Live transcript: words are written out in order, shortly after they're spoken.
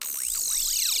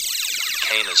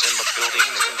Kane is in the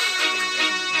building.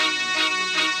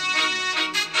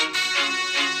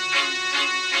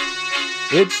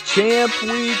 It's Champ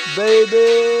Week,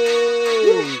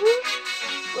 baby!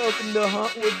 Welcome to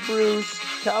Hunt with Bruce,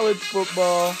 college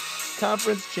football,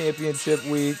 conference championship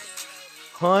week.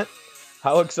 Hunt,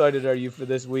 how excited are you for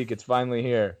this week? It's finally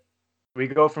here. We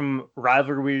go from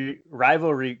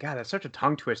rivalry, God, that's such a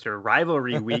tongue twister,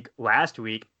 rivalry week last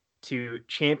week to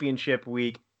championship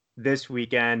week this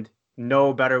weekend.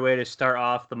 No better way to start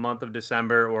off the month of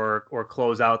December or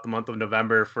close out the month of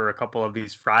November for a couple of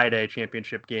these Friday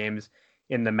championship games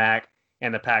in the MAC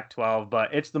and the Pac-12.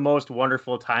 But it's the most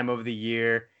wonderful time of the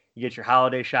year. You get your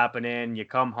holiday shopping in, you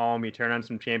come home, you turn on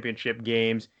some championship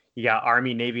games. You got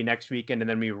Army, Navy next weekend, and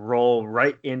then we roll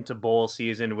right into bowl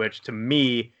season, which to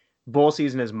me, bowl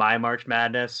season is my March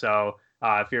Madness. So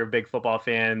if you're a big football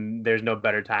fan, there's no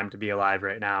better time to be alive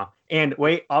right now. And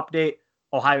wait, update,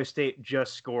 Ohio State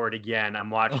just scored again. I'm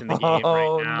watching the game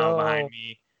right now behind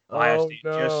me. Ohio State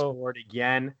just scored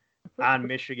again on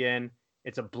Michigan.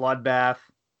 It's a bloodbath.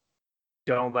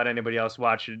 Don't let anybody else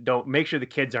watch it. Don't make sure the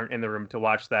kids aren't in the room to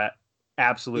watch that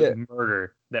absolute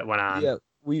murder that went on. Yeah,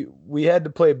 we had to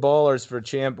play ballers for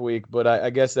Champ Week, but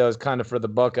I guess that was kind of for the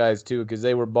Buckeyes too, because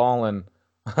they were balling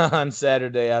on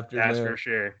Saturday afternoon. That's for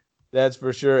sure. That's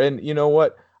for sure. And you know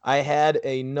what? I had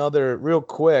another real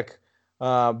quick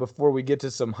before we get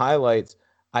to some highlights.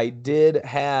 I did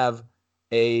have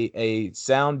a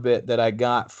sound bit that I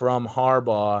got from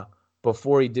Harbaugh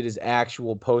before he did his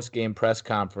actual post-game press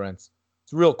conference.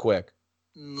 It's real quick.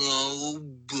 No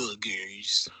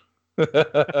boogers.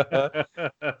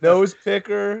 Nose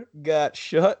picker got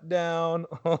shut down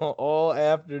all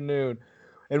afternoon.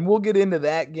 And we'll get into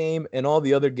that game and all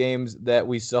the other games that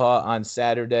we saw on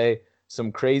Saturday.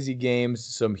 Some crazy games,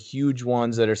 some huge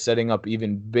ones that are setting up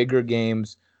even bigger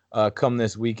games come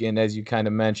this weekend, as you kind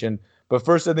of mentioned. But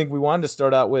first, I think we wanted to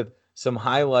start out with some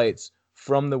highlights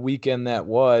from the weekend that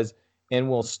was. And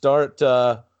we'll start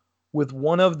with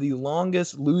one of the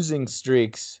longest losing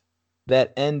streaks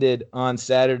that ended on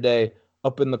Saturday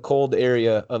up in the cold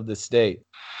area of the state.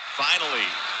 Finally,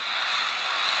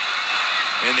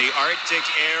 in the Arctic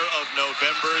air of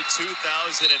November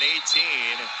 2018,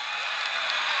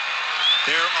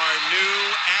 there are new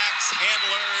axe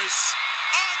handlers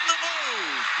on the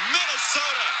move.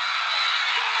 Minnesota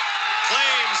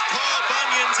claims Paul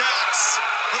Bunyan's axe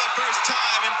for the first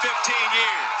time in 15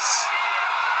 years.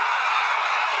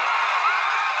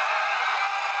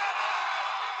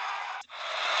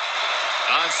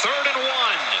 On 3rd and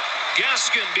 1,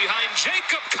 Gaskin behind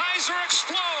Jacob Kaiser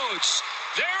explodes.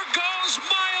 There goes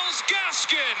Myles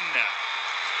Gaskin.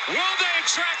 Will they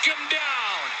track him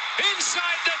down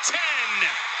inside the 10?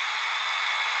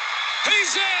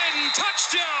 He's in.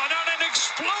 Touchdown on an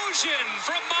explosion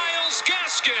from Myles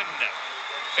Gaskin.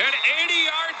 An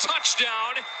 80-yard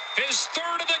touchdown, his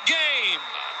third of the game.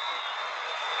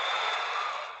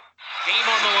 Game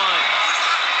on the line.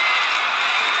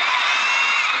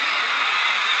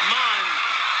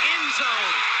 End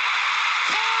zone.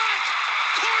 Caught!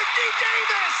 Courtney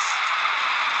Davis!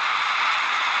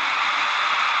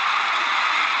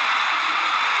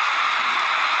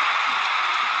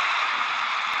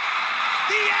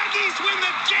 The Aggies win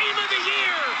the game of the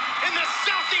year in the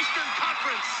Southeastern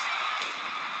Conference.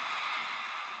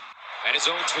 At his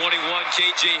own 21,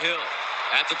 KJ Hill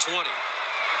at the 20. And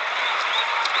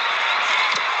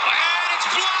it's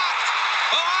blocked!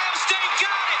 Ohio State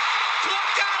got it!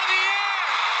 Blocked out of the air!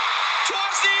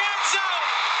 Towards the end zone.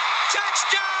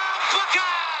 Touchdown,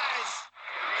 Buckeyes!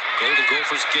 Golden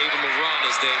Gophers gave him a run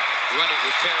as they run it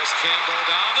with Paris Campbell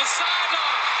down the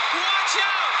sideline. Watch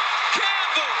out!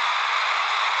 Campbell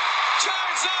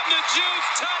turns on the juke.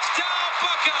 Touchdown,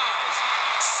 Buckeyes!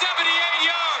 78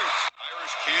 yards.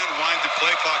 Irish can wind the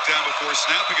play clock down before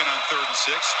snapping it on 3rd and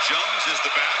 6. Jones is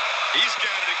the back. He's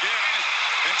got it again.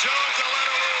 And Jones will let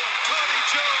it roll. Tony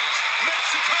Jones makes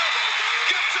the cut.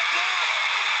 Gets a block.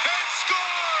 And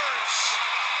scores!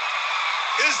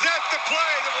 Is that the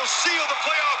play that will seal the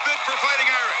playoff bid for Fighting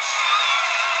Irish?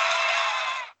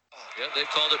 Yeah, they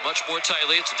called it much more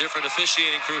tightly. It's a different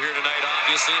officiating crew here tonight,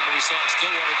 obviously. And we saw in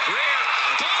Stillwater. Greer,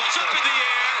 ball's up in the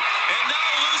air, and now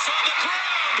loose on the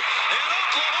ground. And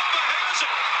Oklahoma has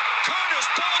it. Curtis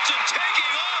Bolton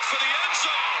taking off for the end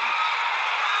zone.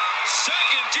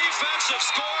 Second defensive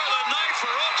score of the night for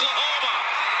Oklahoma.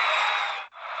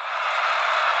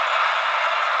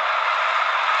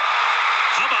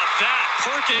 How about that?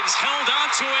 Perkins held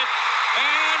onto it,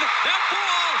 and that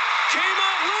ball came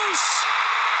out loose.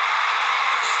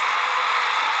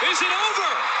 Is it over?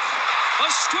 A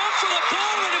scrum for the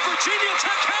ball, and if Virginia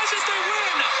Tech has it, they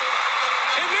win.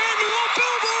 Emmanuel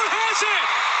Billboard has it.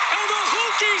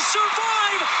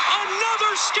 survive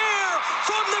another scare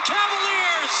from the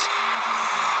Cavaliers.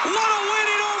 What a win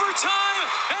in overtime,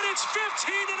 and it's 15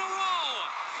 in a row.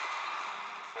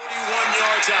 41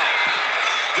 yards out.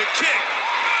 The kick.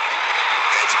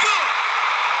 It's good.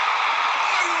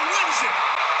 Iowa wins it.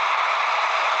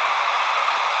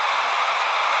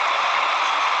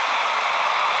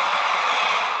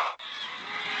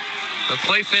 The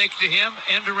play fake to him,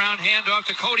 end around handoff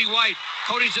to Cody White.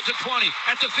 Cody's at the 20,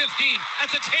 at the 15, at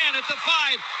the 10, at the 5,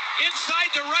 inside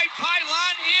the right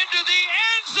pylon, into the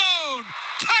end zone.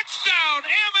 Touchdown,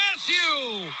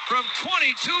 MSU from 22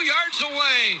 yards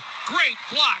away. Great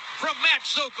block from Matt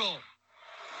Sokol.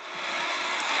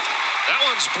 That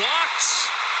one's blocked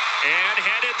and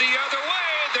headed the other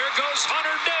way. There goes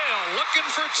Hunter Dale looking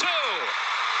for two.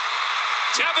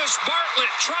 Tevis Bartlett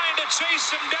trying to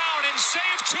chase him down and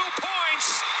save 2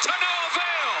 points to no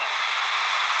avail.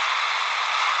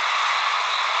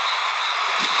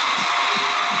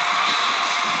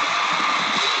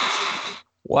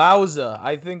 Wowza.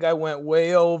 I think I went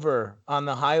way over on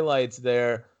the highlights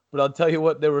there, but I'll tell you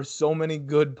what, there were so many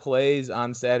good plays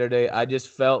on Saturday. I just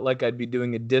felt like I'd be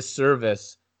doing a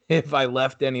disservice if I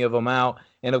left any of them out.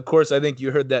 And of course, I think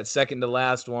you heard that second to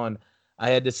last one. I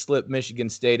had to slip Michigan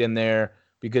State in there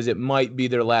because it might be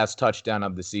their last touchdown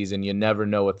of the season. You never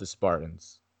know with the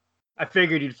Spartans. I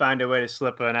figured you'd find a way to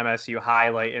slip an MSU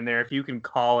highlight in there if you can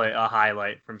call it a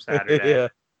highlight from Saturday. Yeah,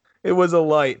 it was a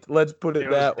light. Let's put it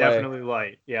that way. Definitely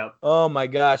light. Yep. Oh my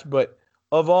gosh. But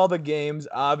of all the games,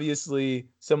 obviously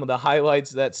some of the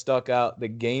highlights that stuck out, the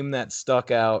game that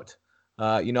stuck out,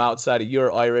 outside of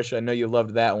your Irish, I know you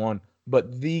loved that one,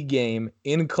 but the game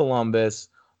in Columbus,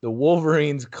 the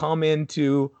Wolverines come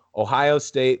into Ohio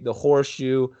State, the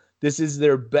Horseshoe. This is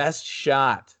their best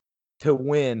shot to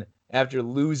win after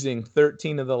losing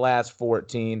 13 of the last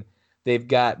 14. They've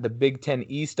got the Big Ten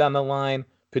East on the line,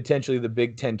 potentially the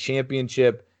Big Ten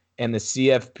Championship and the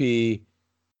CFP,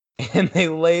 and they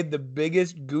laid the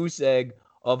biggest goose egg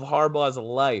of Harbaugh's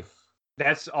life.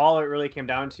 That's all it really came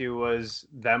down to, was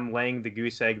them laying the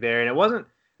goose egg there. And it wasn't,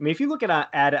 if you look at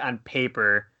it on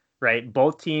paper, right,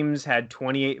 both teams had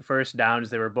 28 first downs.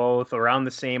 They were both around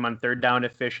the same on third down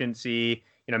efficiency.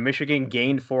 Michigan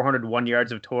gained 401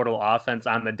 yards of total offense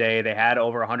on the day. They had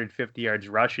over 150 yards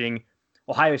rushing.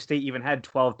 Ohio State even had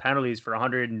 12 penalties for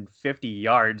 150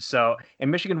 yards. And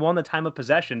Michigan won the time of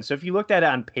possession. So if you looked at it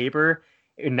on paper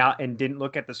and didn't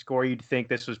look at the score, you'd think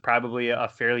this was probably a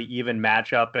fairly even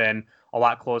matchup and a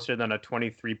lot closer than a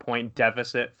 23-point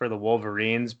deficit for the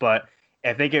Wolverines. But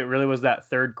I think it really was that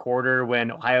third quarter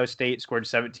when Ohio State scored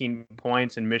 17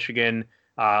 points and Michigan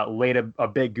laid a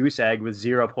big goose egg with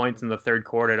 0 points in the third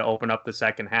quarter to open up the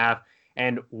second half.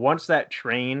 And once that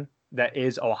train that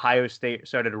is Ohio State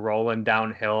started rolling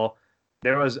downhill,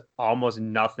 there was almost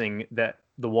nothing that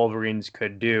the Wolverines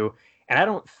could do. And I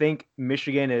don't think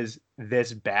Michigan is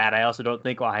this bad. I also don't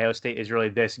think Ohio State is really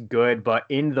this good. But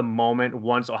in the moment,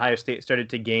 once Ohio State started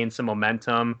to gain some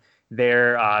momentum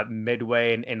there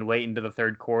midway and late into the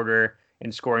third quarter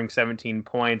and scoring 17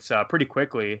 points pretty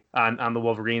quickly on the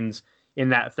Wolverines in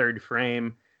that third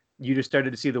frame, you just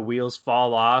started to see the wheels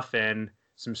fall off and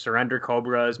some surrender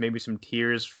cobras, maybe some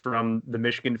tears from the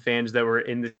Michigan fans that were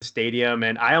in the stadium.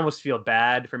 And I almost feel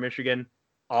bad for Michigan,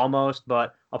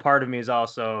 but a part of me is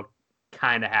also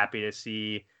kind of happy to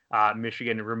see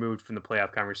Michigan removed from the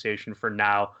playoff conversation for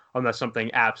now, unless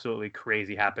something absolutely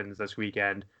crazy happens this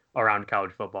weekend around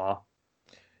college football.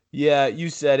 Yeah, you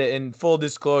said it. In full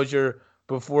disclosure,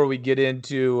 before we get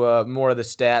into more of the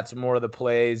stats, more of the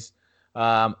plays,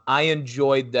 I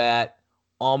enjoyed that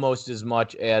almost as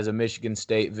much as a Michigan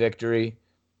State victory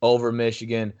over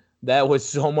Michigan. That was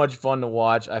so much fun to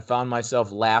watch. I found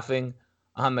myself laughing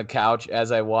on the couch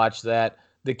as I watched that.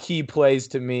 The key plays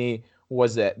to me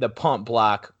was that the punt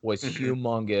block was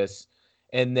humongous.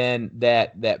 And then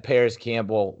that Paris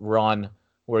Campbell run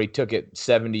where he took it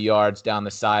 70 yards down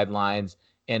the sidelines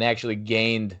and actually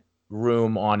gained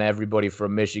room on everybody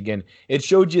from Michigan. It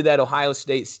showed you that Ohio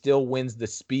State still wins the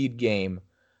speed game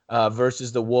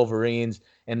versus the Wolverines,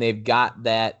 and they've got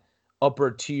that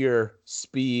upper tier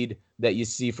speed that you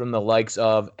see from the likes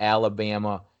of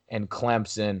Alabama and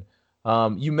Clemson.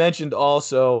 You mentioned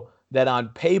also that on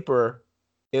paper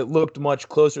it looked much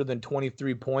closer than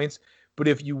 23 points, but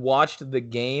if you watched the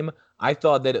game, I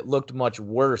thought that it looked much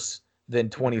worse than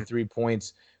 23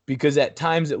 points, because at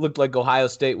times it looked like Ohio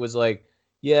State was like,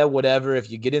 yeah, whatever, if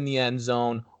you get in the end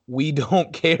zone, we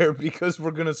don't care because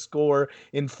we're going to score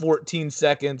in 14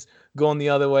 seconds going the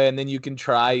other way, and then you can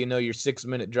try, your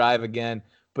 6-minute drive again,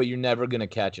 but you're never going to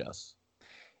catch us.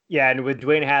 Yeah, and with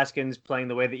Dwayne Haskins playing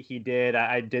the way that he did,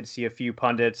 I did see a few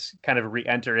pundits kind of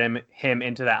re-enter him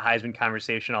into that Heisman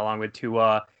conversation along with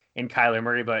Tua and Kyler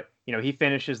Murray. But he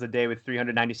finishes the day with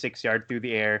 396 yards through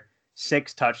the air,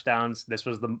 6 touchdowns. This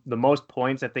was the most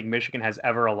points I think Michigan has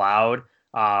ever allowed,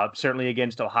 certainly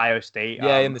against Ohio State.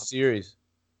 Yeah, in the series.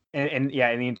 And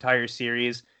yeah, in the entire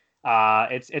series.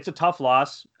 It's a tough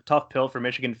loss, a tough pill for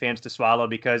Michigan fans to swallow,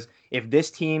 because if this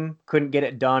team couldn't get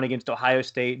it done against Ohio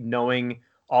State, knowing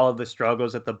all of the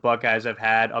struggles that the Buckeyes have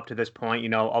had up to this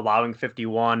point, allowing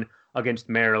 51 against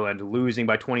Maryland, losing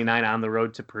by 29 on the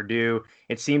road to Purdue,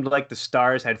 it seemed like the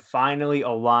stars had finally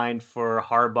aligned for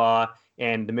Harbaugh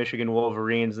and the Michigan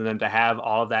Wolverines, and then to have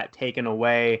all of that taken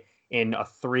away in a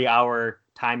 3-hour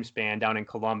time span down in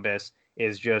Columbus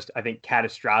is just, I think,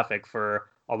 catastrophic for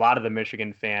a lot of the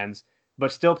Michigan fans,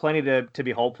 but still plenty to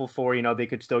be hopeful for. They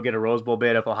could still get a Rose Bowl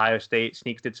bid if Ohio State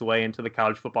sneaks its way into the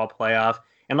college football playoff.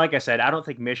 And like I said, I don't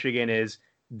think Michigan is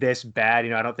this bad.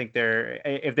 I don't think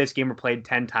if this game were played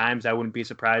 10 times, I wouldn't be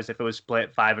surprised if it was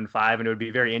split 5-5. And it would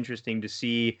be very interesting to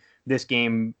see this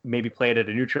game maybe played at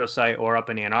a neutral site or up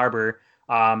in Ann Arbor.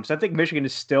 So I think Michigan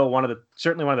is still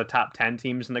certainly one of the top 10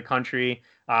 teams in the country.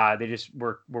 They just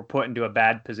were put into a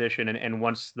bad position. And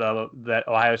once that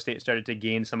Ohio State started to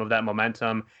gain some of that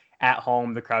momentum at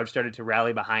home, the crowd started to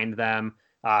rally behind them.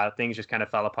 Things just kind of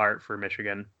fell apart for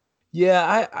Michigan.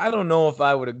 Yeah, I don't know if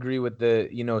I would agree with the,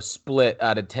 split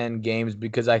out of 10 games,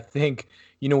 because I think,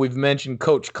 we've mentioned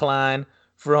Coach Klein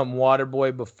from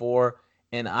Waterboy before,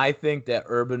 and I think that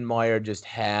Urban Meyer just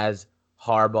has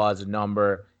Harbaugh's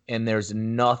number, and there's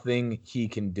nothing he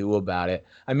can do about it.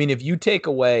 I mean, if you take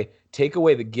away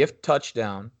the gift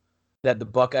touchdown that the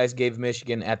Buckeyes gave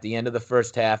Michigan at the end of the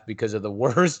first half because of the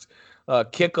worst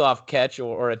kickoff catch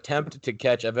or attempt to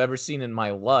catch I've ever seen in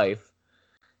my life,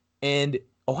 and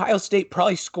Ohio State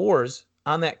probably scores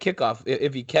on that kickoff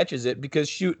if he catches it,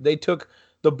 because they took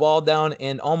the ball down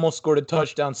and almost scored a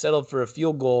touchdown, settled for a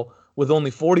field goal with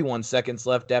only 41 seconds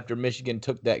left after Michigan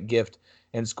took that gift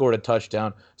and scored a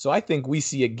touchdown. So I think we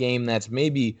see a game that's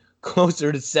maybe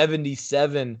closer to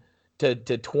 77 to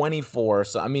 24.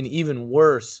 So I mean, even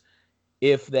worse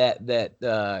if that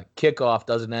kickoff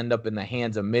doesn't end up in the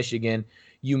hands of Michigan.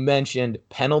 You mentioned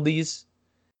penalties.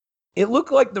 It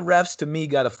looked like the refs, to me,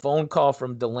 got a phone call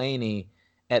from Delaney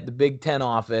at the Big Ten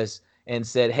office and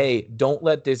said, hey, don't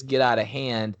let this get out of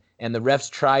hand. And the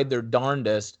refs tried their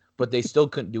darndest, but they still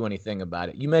couldn't do anything about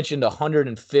it. You mentioned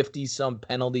 150-some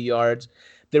penalty yards.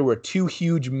 There were 2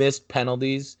 huge missed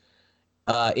penalties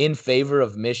in favor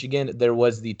of Michigan. There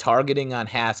was the targeting on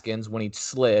Haskins when he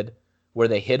slid, where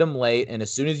they hit him late. And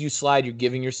as soon as you slide, you're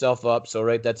giving yourself up. So,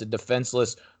 right, that's a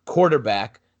defenseless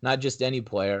quarterback, not just any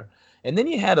player. And then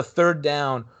you had a third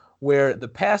down where the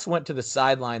pass went to the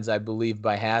sidelines, I believe,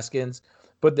 by Haskins,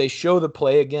 but they show the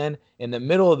play again in the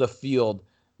middle of the field.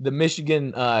 The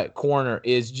Michigan corner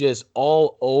is just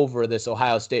all over this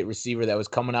Ohio State receiver that was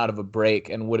coming out of a break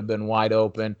and would have been wide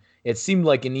open. It seemed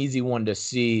like an easy one to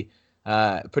see,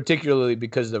 particularly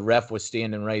because the ref was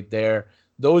standing right there.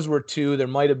 Those were 2. There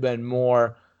might have been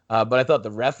more, but I thought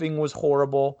the reffing was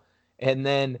horrible. And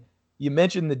then you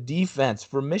mentioned the defense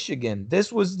for Michigan.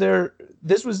 This was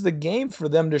the game for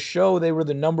them to show they were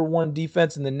the number 1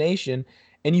 defense in the nation.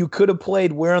 And you could have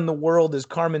played Where in the World is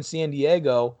Carmen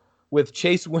Sandiego with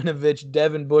Chase Winovich,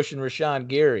 Devin Bush, and Rashawn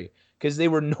Gary, because they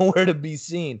were nowhere to be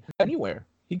seen anywhere.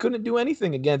 He couldn't do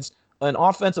anything against an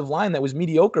offensive line that was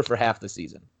mediocre for half the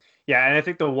season. Yeah, and I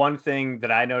think the one thing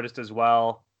that I noticed as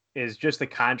well is just the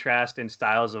contrast in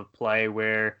styles of play,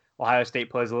 where Ohio State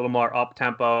plays a little more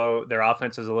up-tempo. Their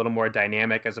offense is a little more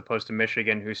dynamic, as opposed to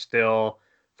Michigan, who still,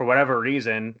 for whatever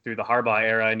reason, through the Harbaugh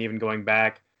era and even going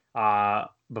back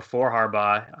before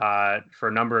Harbaugh for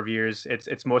a number of years,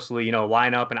 it's mostly,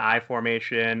 line up an I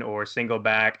formation or single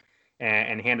back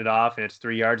and hand it off, and it's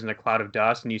 3 yards in a cloud of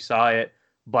dust. And you saw it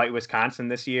bite Wisconsin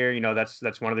this year.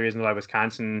 That's one of the reasons why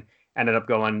Wisconsin ended up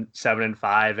going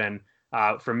 7-5.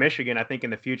 And for Michigan, I think in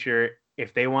the future,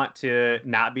 if they want to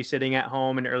not be sitting at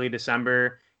home in early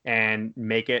December and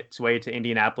make its way to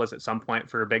Indianapolis at some point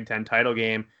for a Big Ten title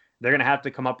game, they're going to have to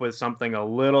come up with something a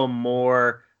little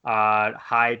more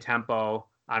high tempo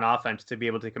on offense to be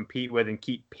able to compete with and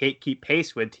keep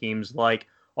pace with teams like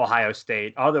Ohio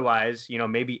State. Otherwise,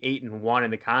 maybe 8-1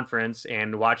 in the conference,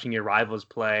 and watching your rivals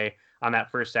play on that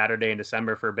first Saturday in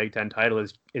December for a Big Ten title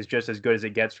is just as good as it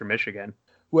gets for Michigan.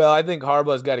 Well, I think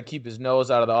Harbaugh's got to keep his nose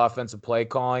out of the offensive play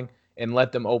calling and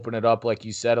let them open it up, like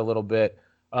you said, a little bit,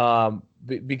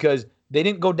 because they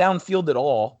didn't go downfield at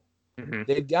all.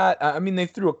 Mm-hmm. They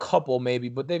threw a couple maybe,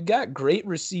 but they've got great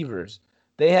receivers.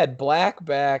 They had Black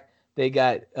back. They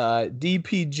got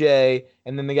DPJ,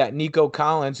 and then they got Nico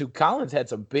Collins, who Collins had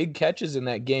some big catches in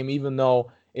that game, even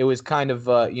though it was kind of,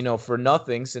 for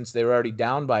nothing since they were already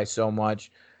down by so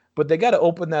much. But they got to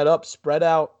open that up, spread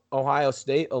out Ohio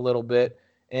State a little bit.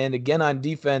 And again, on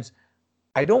defense,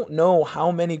 I don't know how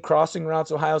many crossing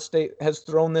routes Ohio State has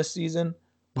thrown this season,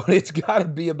 but it's got to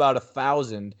be about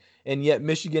 1,000. And yet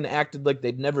Michigan acted like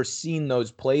they'd never seen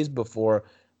those plays before.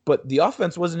 But the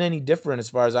offense wasn't any different as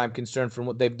far as I'm concerned from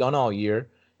what they've done all year.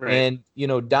 Right.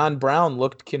 And, Don Brown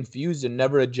looked confused and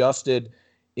never adjusted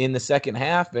in the second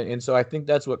half. And so I think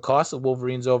that's what cost the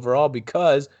Wolverines overall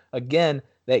because, again,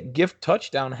 that gift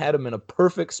touchdown had them in a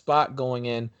perfect spot going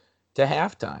in to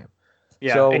halftime.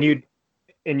 Yeah, so,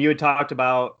 and you had talked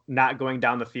about not going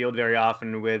down the field very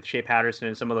often with Shea Patterson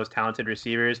and some of those talented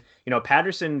receivers.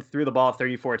 Patterson threw the ball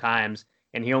 34 times,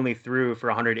 and he only threw for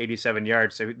 187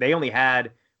 yards. So they only had,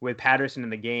 with Patterson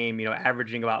in the game,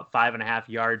 averaging about 5.5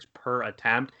 yards per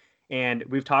attempt. And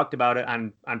we've talked about it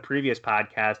on previous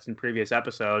podcasts and previous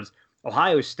episodes.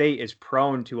 Ohio State is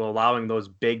prone to allowing those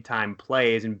big-time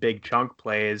plays and big chunk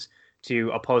plays to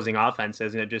opposing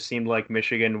offenses. And it just seemed like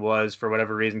Michigan was, for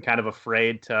whatever reason, kind of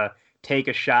afraid to take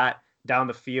a shot down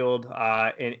the field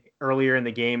earlier in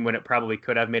the game when it probably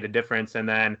could have made a difference. And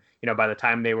then, by the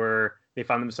time they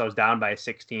found themselves down by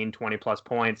 16, 20 plus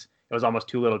points, it was almost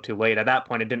too little too late. At that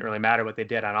point, it didn't really matter what they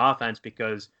did on offense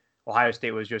because Ohio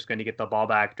State was just going to get the ball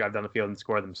back, drive down the field, and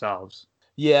score themselves.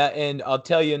 Yeah, and I'll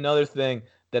tell you another thing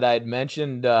that I had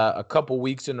mentioned a couple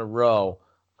weeks in a row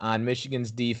on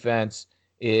Michigan's defense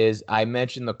is I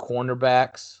mentioned the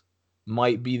cornerbacks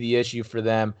might be the issue for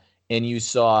them. And you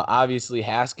saw, obviously,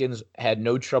 Haskins had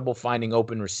no trouble finding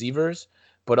open receivers,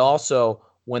 but also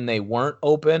when they weren't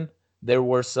open, there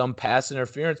were some pass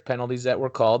interference penalties that were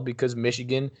called because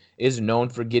Michigan is known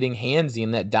for getting handsy,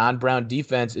 and that Don Brown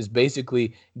defense is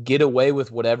basically get away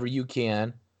with whatever you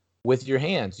can with your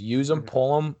hands. Use them,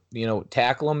 pull them,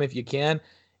 tackle them if you can.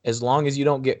 As long as you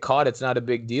don't get caught, it's not a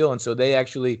big deal. And so they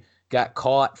actually got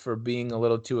caught for being a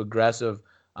little too aggressive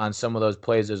on some of those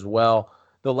plays as well.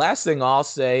 The last thing I'll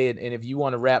say, and if you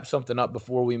want to wrap something up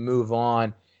before we move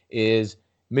on, is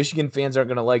Michigan fans aren't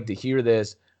going to like to hear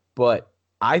this, but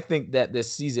I think that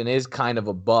this season is kind of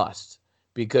a bust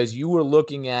because you were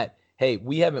looking at, hey,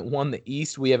 we haven't won the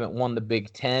East. We haven't won the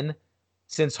Big Ten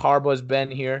since Harbaugh's been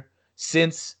here.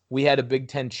 Since we had a Big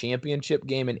Ten championship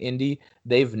game in Indy,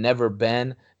 they've never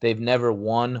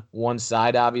won one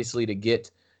side, obviously, to get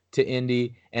to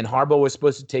Indy, and Harbaugh was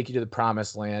supposed to take you to the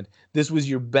promised land. This was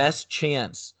your best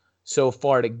chance so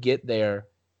far to get there.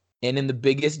 And in the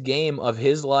biggest game of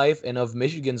his life and of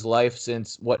Michigan's life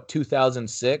since,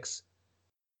 2006,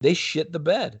 they shit the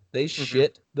bed.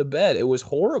 Shit the bed. It was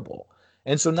horrible.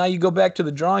 And so now you go back to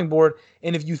the drawing board,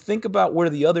 and if you think about where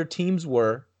the other teams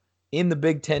were in the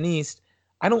Big Ten East,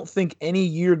 I don't think any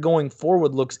year going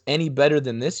forward looks any better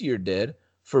than this year did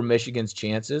for Michigan's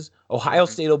chances. Ohio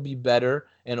State will be better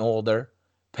and older.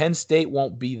 Penn State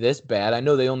won't be this bad. I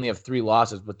know they only have 3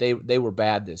 losses, but they were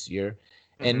bad this year.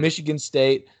 And Michigan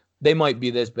State, they might be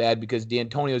this bad because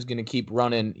D'Antonio is going to keep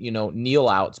running, kneel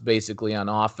outs basically on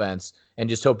offense and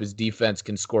just hope his defense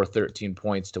can score 13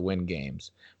 points to win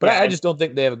games. But I just don't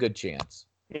think they have a good chance.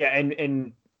 Yeah,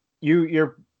 and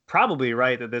you're probably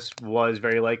right that this was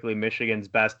very likely Michigan's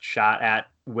best shot at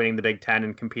winning the Big Ten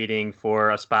and competing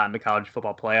for a spot in the college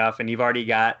football playoff. And you've already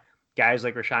got guys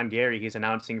like Rashawn Gary. He's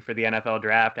announcing for the NFL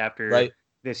draft after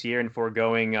this year and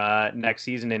foregoing next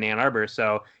season in Ann Arbor.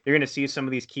 So you're going to see some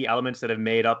of these key elements that have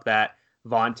made up that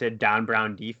vaunted Don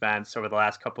Brown defense over the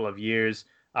last couple of years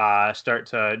start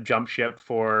to jump ship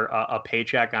for a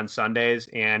paycheck on Sundays.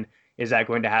 And is that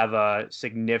going to have a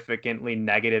significantly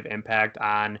negative impact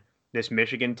on this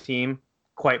Michigan team?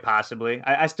 Quite possibly.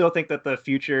 I still think that the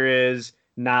future is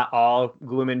not all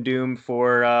gloom and doom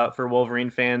for Wolverine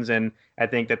fans, and I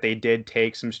think that they did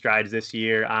take some strides this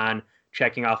year on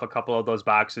checking off a couple of those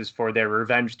boxes for their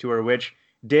revenge tour, which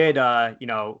did,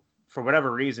 for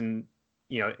whatever reason,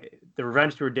 the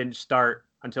revenge tour didn't start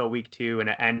until week 2 and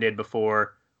it ended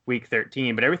before week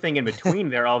 13. But everything in between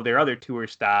there, all of their other tour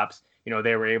stops,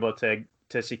 they were able to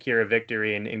secure a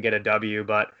victory and get a W.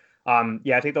 But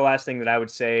I think the last thing that I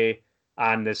would say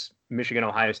on this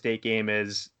Michigan-Ohio State game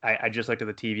is I just looked at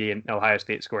the TV and Ohio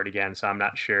State scored again, so I'm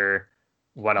not sure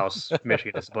what else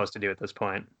Michigan is supposed to do at this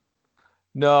point.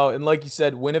 No, and like you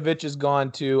said, Winovich is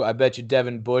gone too. I bet you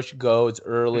Devin Bush goes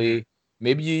early.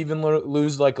 Maybe you even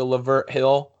lose like a Lavert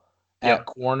Hill at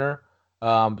corner.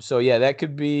 That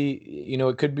could be,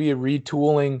 it could be a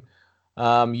retooling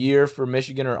year for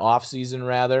Michigan, or off season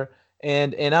rather.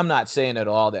 And I'm not saying at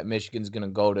all that Michigan's going to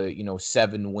go to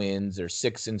 7 wins or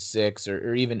 6-6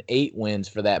 or even 8 wins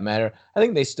for that matter. I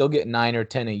think they still get 9 or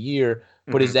 10 a year.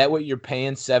 But is that what you're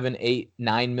paying $7, $8,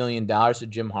 $9 million to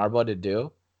Jim Harbaugh to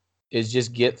do? Is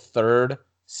just get third,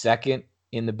 second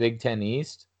in the Big Ten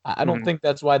East? I don't think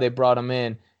that's why they brought him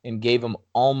in and gave him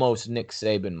almost Nick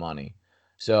Saban money.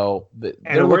 So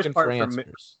they're looking for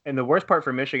answers. And the worst part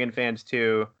for Michigan fans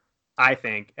too, I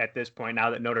think, at this point, now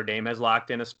that Notre Dame has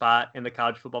locked in a spot in the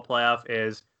college football playoff,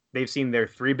 is they've seen their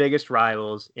 3 biggest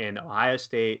rivals in Ohio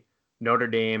State, Notre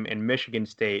Dame, and Michigan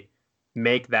State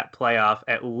make that playoff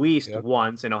at least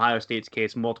once, in Ohio State's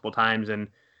case, multiple times. And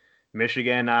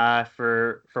Michigan,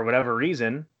 for whatever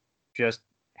reason, just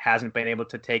hasn't been able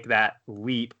to take that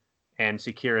leap and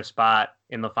secure a spot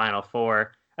in the Final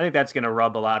Four. I think that's going to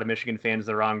rub a lot of Michigan fans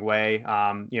the wrong way.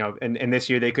 And this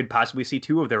year they could possibly see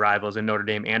 2 of their rivals in Notre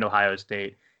Dame and Ohio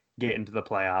State get into the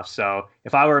playoffs. So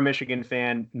if I were a Michigan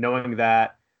fan, knowing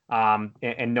that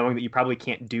and knowing that you probably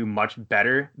can't do much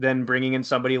better than bringing in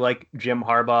somebody like Jim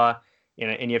Harbaugh,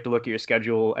 and you have to look at your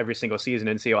schedule every single season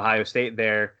and see Ohio State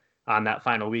there on that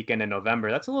final weekend in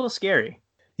November, that's a little scary.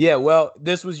 Yeah, well,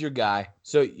 this was your guy.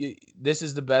 So this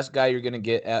is the best guy you're going to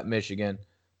get at Michigan.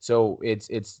 So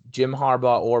it's Jim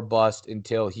Harbaugh or bust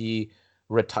until he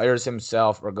retires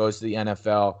himself or goes to the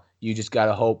NFL. You just got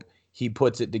to hope he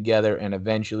puts it together and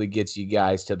eventually gets you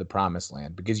guys to the promised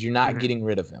land, because you're not getting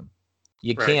rid of him.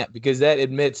 You can't, because that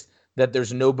admits that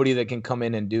there's nobody that can come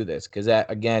in and do this. Because that,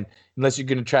 again, unless you're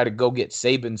going to try to go get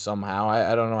Saban somehow,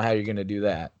 I don't know how you're going to do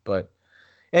that. But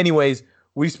anyways,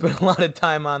 we spent a lot of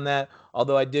time on that,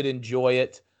 although I did enjoy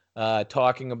it,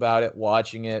 talking about it,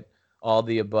 watching it, all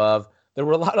the above. There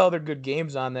were a lot of other good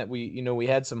games on that we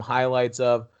had some highlights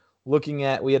of. Looking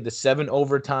at, we had the 7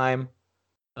 overtime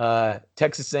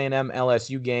Texas A&M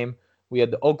LSU game. We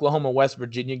had the Oklahoma West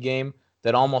Virginia game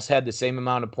that almost had the same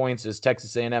amount of points as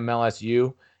Texas A&M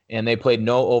LSU, and they played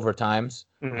no overtimes.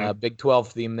 Big 12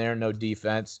 theme there, no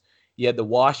defense. You had the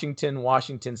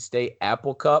Washington State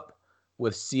Apple Cup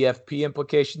with CFP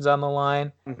implications on the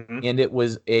line, and it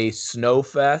was a snow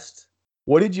fest.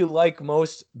 What did you like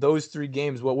most, those 3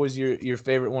 games? What was your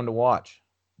favorite one to watch?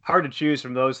 Hard to choose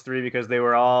from those 3 because they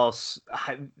were all,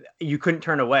 you couldn't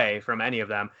turn away from any of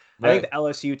them. Right. I think the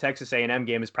LSU Texas A&M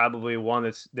game is probably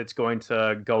one that's going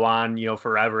to go on,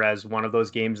 forever as one of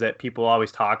those games that people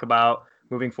always talk about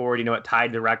moving forward. It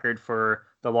tied the record for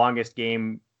the longest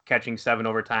game, catching 7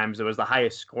 overtimes. It was the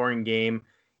highest scoring game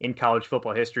in college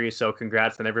football history. So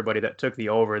congrats on everybody that took the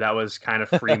over. That was kind of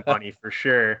free money for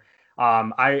sure.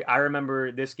 I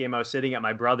remember this game. I was sitting at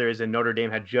my brother's and Notre Dame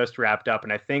had just wrapped up,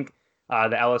 and I think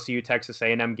the LSU Texas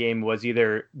A&M game was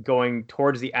either going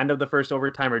towards the end of the first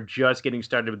overtime or just getting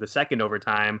started with the second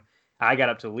overtime. I got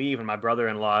up to leave, and my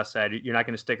brother-in-law said, "You're not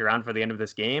going to stick around for the end of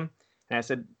this game?" And I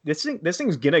said, "This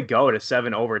thing's gonna go to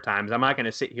 7 overtimes. I'm not going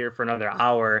to sit here for another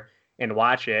hour and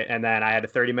watch it." And then I had a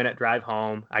 30-minute drive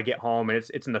home. I get home, and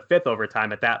it's in the 5th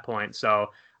overtime at that point.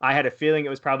 So I had a feeling it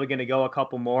was probably going to go a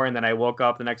couple more, and then I woke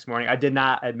up the next morning. I did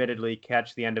not, admittedly,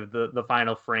 catch the end of the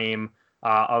final frame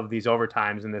of these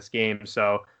overtimes in this game.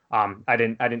 So I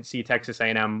didn't see Texas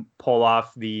A&M pull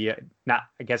off I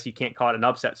guess you can't call it an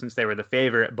upset since they were the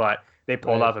favorite, but they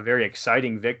pulled off a very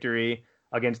exciting victory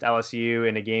against LSU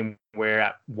in a game where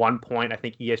at one point, I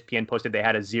think ESPN posted they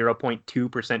had a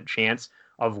 0.2% chance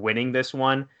of winning this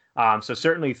one. So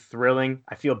certainly thrilling.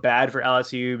 I feel bad for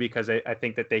LSU because I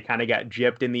think that they kind of got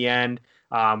gypped in the end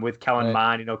with Kellen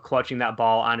Mond, clutching that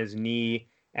ball on his knee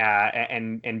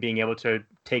and being able to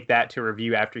take that to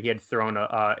review after he had thrown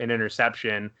an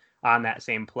interception on that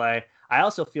same play. I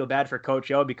also feel bad for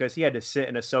Coach O because he had to sit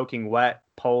in a soaking wet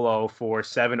polo for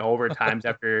 7 overtimes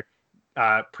after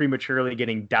prematurely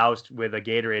getting doused with a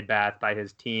Gatorade bath by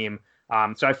his team.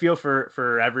 So I feel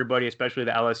for everybody, especially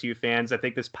the LSU fans. I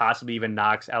think this possibly even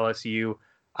knocks LSU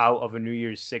out of a New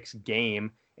Year's Six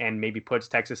game and maybe puts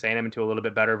Texas A&M into a little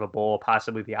bit better of a bowl,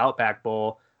 possibly the Outback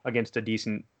Bowl against a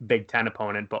decent Big Ten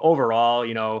opponent. But overall,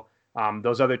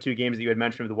 those other 2 games that you had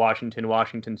mentioned with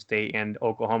Washington State and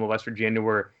Oklahoma, West Virginia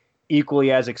were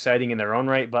equally as exciting in their own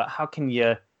right. But how can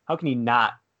you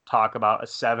not talk about a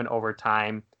 7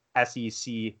 overtime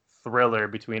SEC thriller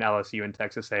between LSU and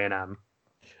Texas A&M?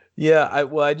 Yeah,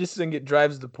 I just think it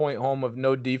drives the point home of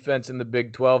no defense in the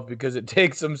Big 12 because it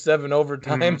takes them 7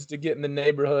 overtimes to get in the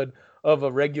neighborhood of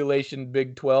a regulation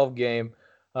Big 12 game.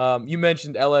 You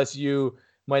mentioned LSU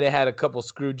might have had a couple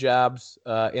screw jobs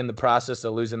in the process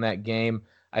of losing that game.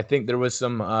 I think there was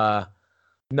some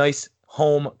nice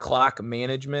home clock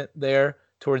management there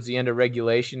towards the end of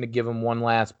regulation to give them one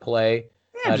last play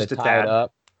to tie it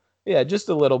up. Yeah, just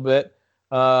a little bit.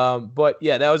 But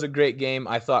yeah, that was a great game.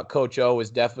 I thought Coach O was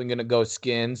definitely going to go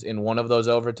Skins in one of those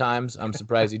overtimes. I'm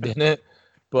surprised he didn't.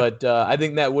 But I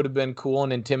think that would have been cool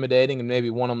and intimidating and maybe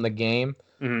won them the game.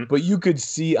 Mhm. But you could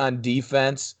see on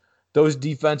defense, those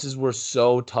defenses were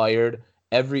so tired.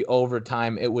 Every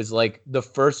overtime, it was like the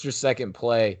first or second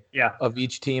play Yeah. of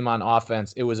each team on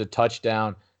offense, it was a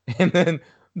touchdown. And then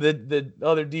the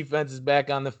other defense is back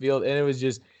on the field. And it was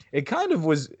just, it kind of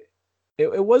was,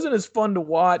 it wasn't as fun to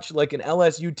watch like an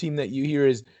LSU team that you hear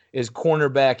is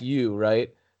cornerback U,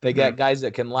 right? They got guys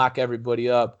that can lock everybody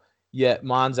up, yet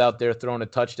Mon's out there throwing a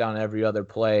touchdown every other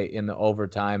play in the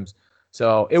overtimes.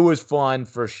 So it was fun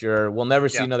for sure. We'll never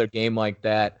see another game like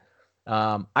that.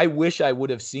 I wish I would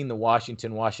have seen the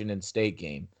Washington State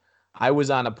game. I was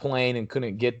on a plane and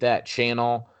couldn't get that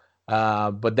channel,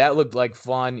 but that looked like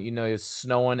fun. You know, it's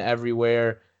snowing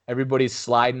everywhere. Everybody's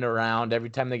sliding around. Every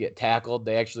time they get tackled,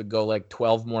 they actually go like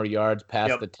 12 more yards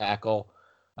past the tackle.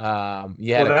 You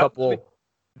had a couple.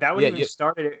 That one even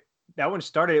started. That one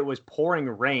started. It was pouring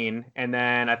rain, and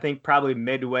then I think probably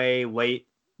midway, late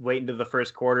into the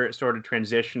first quarter, it sort of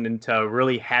transitioned into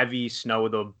really heavy snow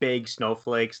with the big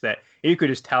snowflakes that you could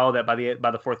just tell that by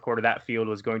the fourth quarter that field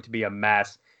was going to be a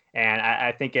mess. And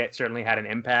I think it certainly had an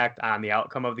impact on the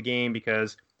outcome of the game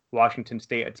because Washington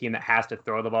State, a team that has to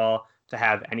throw the ball to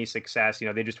have any success, you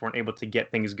know, they just weren't able to get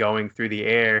things going through the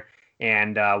air.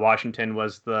 And Washington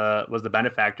was the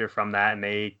benefactor from that, and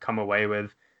they come away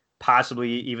with possibly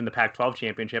even the Pac-12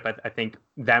 championship. I think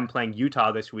them playing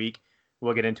Utah this week,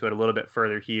 we'll get into it a little bit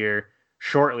further here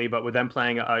shortly, but with them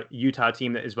playing a Utah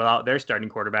team that is without their starting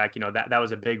quarterback, you know, that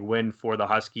was a big win for the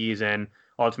Huskies and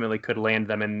ultimately could land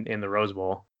them in the Rose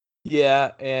Bowl.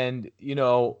 Yeah, and, you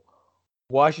know,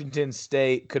 Washington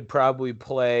State could probably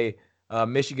play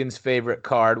Michigan's favorite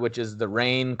card, which is the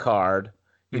rain card.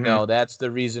 You know, that's the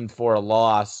reason for a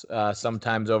loss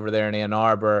sometimes over there in Ann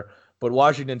Arbor. But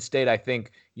Washington State, I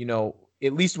think, you know,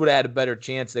 at least would have had a better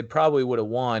chance. They probably would have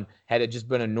won had it just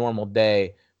been a normal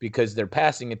day because their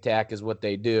passing attack is what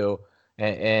they do.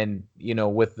 And you know,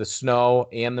 with the snow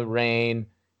and the rain,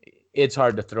 it's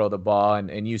hard to throw the ball.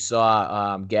 And you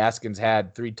saw Gaskins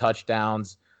had 3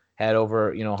 touchdowns, had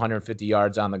over, you know, 150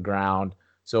 yards on the ground.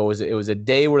 So it was a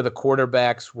day where the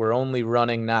quarterbacks were only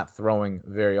running, not throwing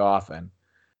very often.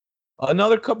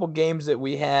 Another couple games that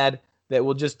we had that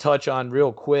we'll just touch on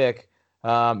real quick.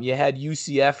 You had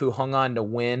UCF who hung on to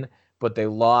win, but they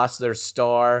lost their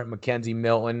star, Mackenzie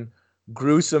Milton.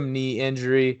 Gruesome knee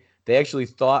injury. They actually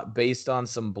thought, based on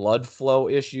some blood flow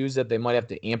issues, that they might have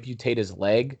to amputate his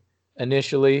leg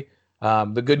initially.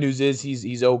 The good news is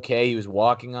he's okay. He was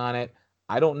walking on it.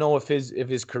 I don't know if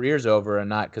his career's over or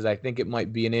not because I think it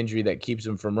might be an injury that keeps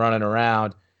him from running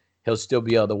around. He'll still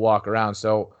be able to walk around.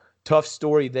 So tough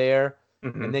story there.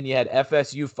 And then you had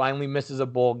FSU finally misses a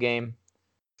bowl game.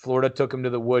 Florida took him to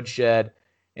the woodshed.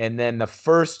 And then the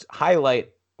first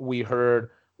highlight we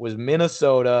heard was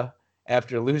Minnesota,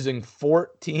 after losing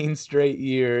 14 straight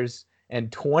years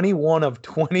and 21 of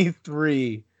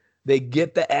 23, they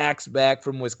get the axe back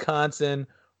from Wisconsin,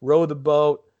 row the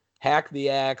boat, hack the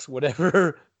axe,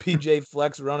 whatever PJ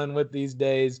Fleck's running with these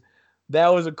days.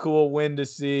 That was a cool win to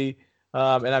see.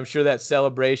 And I'm sure that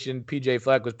celebration, PJ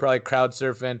Fleck was probably crowd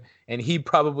surfing, and he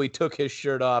probably took his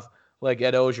shirt off like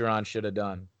Ed Ogeron should have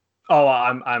done. Oh,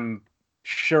 I'm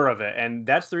sure of it. And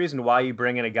that's the reason why you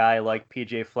bring in a guy like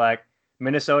PJ Fleck.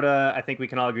 Minnesota, I think we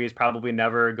can all agree, is probably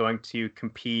never going to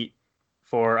compete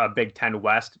for a Big Ten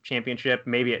West championship.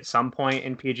 Maybe at some point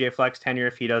in PJ Fleck's tenure,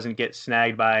 if he doesn't get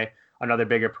snagged by another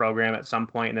bigger program at some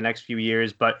point in the next few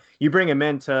years. But you bring him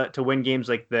in to win games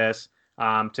like this,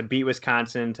 to beat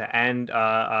Wisconsin, to end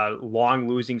a long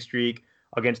losing streak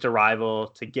against a rival,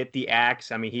 to get the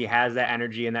axe. I mean, he has that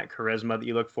energy and that charisma that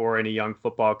you look for in a young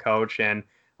football coach. And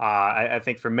I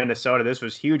think for Minnesota, this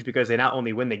was huge because they not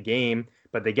only win the game,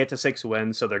 but they get to 6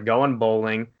 wins, so they're going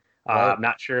bowling. Right.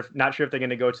 Not sure if they're going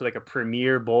to go to like a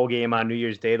premier bowl game on New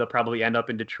Year's Day. They'll probably end up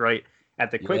in Detroit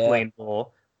at the Quick Lane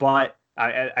Bowl. But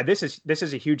this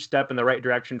is a huge step in the right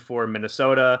direction for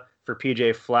Minnesota, for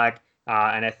PJ Fleck,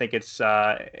 and I think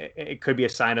it could be a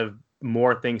sign of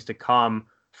more things to come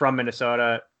from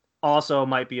Minnesota. Also,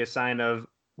 might be a sign of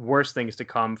worse things to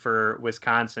come for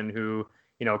Wisconsin, who,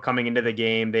 you know, coming into the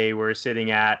game, they were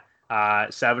sitting at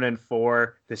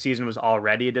 7-4. The season was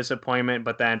already a disappointment,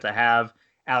 but then to have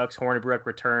Alex Hornibrook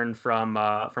return from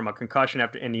a concussion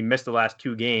and he missed the last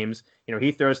 2 games. You know,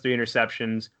 he throws 3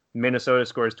 interceptions. Minnesota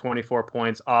scores 24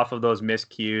 points off of those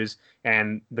miscues,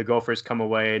 and the Gophers come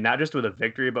away not just with a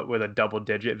victory, but with a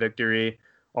double-digit victory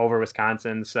over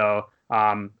Wisconsin. So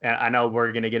and I know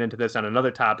we're going to get into this on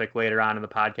another topic later on in the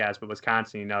podcast, but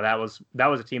Wisconsin, you know, that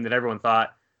was a team that everyone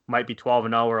thought might be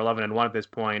 12-0 or 11-1 at this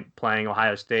point, playing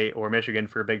Ohio State or Michigan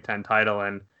for a Big Ten title,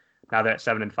 and now they're at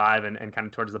 7-5 and kind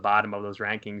of towards the bottom of those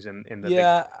rankings in the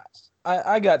Yeah, Big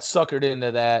I got suckered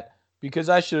into that because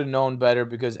I should have known better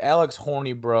because Alex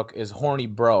Hornibrook is horny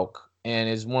broke and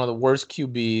is one of the worst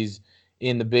QBs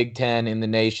in the Big Ten in the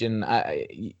nation.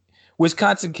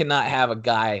 Wisconsin cannot have a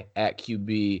guy at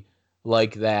QB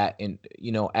like that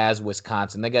as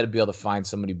Wisconsin. They got to be able to find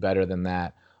somebody better than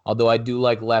that. Although I do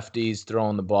like lefties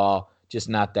throwing the ball, just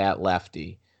not that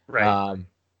lefty. Right.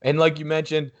 And like you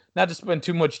mentioned, not to spend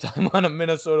too much time on a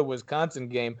Minnesota-Wisconsin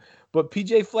game, but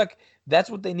PJ Fleck, that's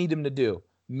what they need him to do.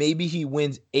 Maybe he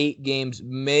wins 8 games.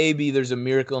 Maybe there's a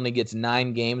miracle and he gets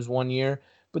 9 games one year.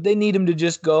 But they need him to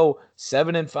just go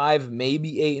 7-5,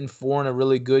 maybe 8-4 in a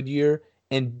really good year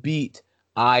and beat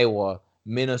Iowa,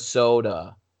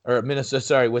 Wisconsin.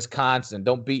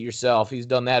 Don't beat yourself. He's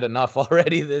done that enough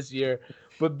already this year.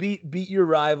 But beat your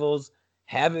rivals.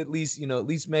 Have at least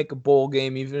make a bowl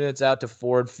game, even if it's out to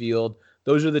Ford Field.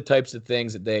 Those are the types of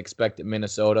things that they expect at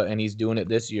Minnesota, and he's doing it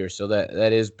this year. So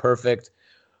that is perfect.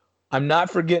 I'm not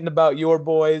forgetting about your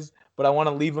boys, but I want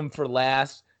to leave them for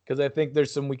last because I think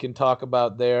there's some we can talk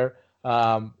about there.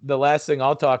 The last thing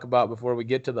I'll talk about before we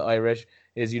get to the Irish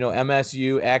is,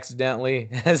 MSU accidentally,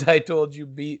 as I told you,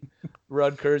 beat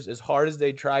Rutgers as hard as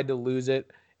they tried to lose it,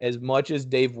 as much as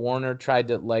Dave Warner tried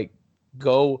to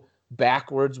go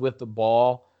backwards with the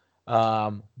ball.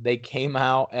 They came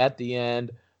out at the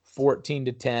end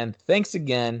 14-10. Thanks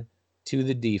again to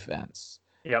the defense.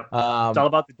 Yep. It's all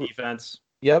about the defense.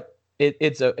 Yep.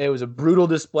 It was a brutal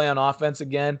display on offense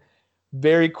again.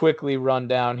 Very quickly run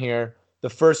down here. The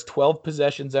first 12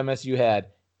 possessions MSU had,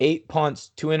 8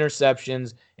 punts, 2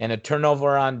 interceptions, and a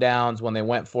turnover on downs when they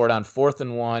went for it on 4th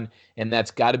and 1. And that's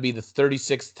got to be the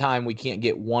 36th time we can't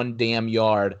get 1 damn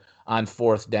yard on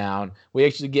 4th down. We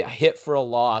actually get hit for a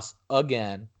loss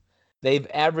again. They've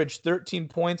averaged 13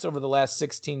 points over the last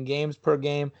 16 games per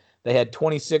game. They had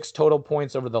 26 total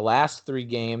points over the last 3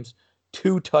 games,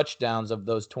 2 touchdowns of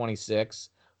those 26,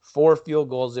 4 field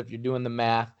goals if you're doing the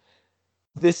math.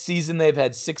 This season, they've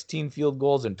had 16 field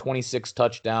goals and 26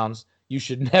 touchdowns. You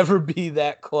should never be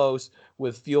that close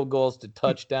with field goals to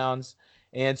touchdowns.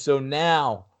 And so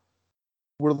now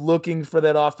we're looking for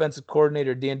that offensive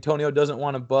coordinator. D'Antonio doesn't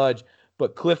want to budge,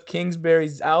 but Cliff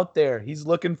Kingsbury's out there. He's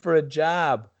looking for a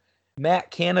job.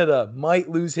 Matt Canada might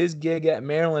lose his gig at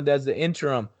Maryland as the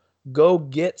interim. Go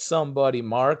get somebody,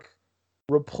 Mark.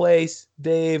 Replace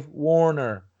Dave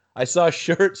Warner. I saw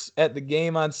shirts at the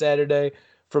game on Saturday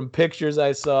from pictures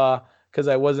I saw because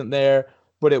I wasn't there,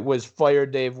 but it was fire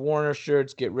Dave Warner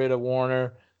shirts, get rid of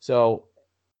Warner. So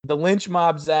the lynch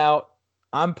mob's out.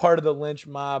 I'm part of the lynch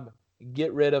mob.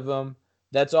 Get rid of him.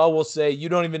 That's all we'll say. You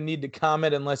don't even need to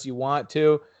comment unless you want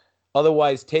to.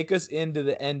 Otherwise, take us into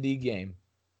the ND game.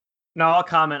 No, I'll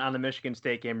comment on the Michigan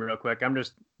State game real quick. I'm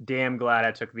just damn glad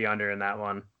I took the under in that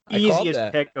one.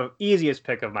 Easiest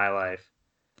pick of my life.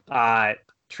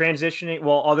 Transitioning,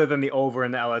 well, other than the over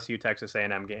in the LSU Texas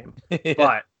A&M game,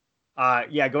 but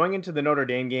going into the Notre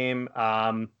Dame game,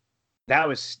 it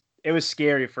was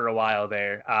scary for a while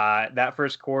there. That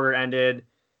first quarter ended.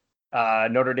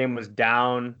 Notre Dame was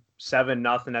down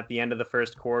 7-0 at the end of the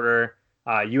first quarter.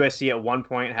 USC at one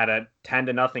point had a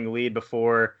 10-0 lead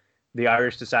before the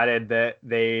Irish decided that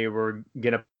they were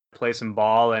gonna play some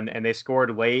ball, and they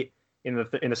scored late in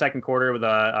the second quarter with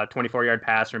a 24-yard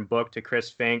pass from Book to Chris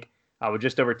Fink. With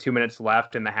just over 2 minutes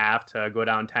left in the half to go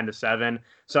down 10-7.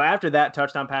 So after that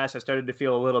touchdown pass, I started to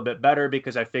feel a little bit better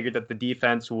because I figured that the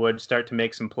defense would start to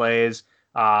make some plays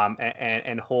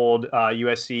and hold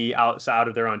USC outside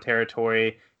of their own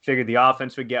territory. Figured the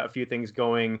offense would get a few things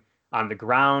going on the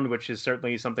ground, which is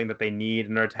certainly something that they need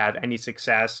in order to have any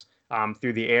success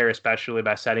through the air, especially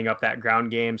by setting up that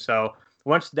ground game. So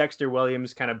once Dexter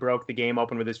Williams kind of broke the game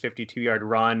open with his 52-yard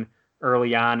run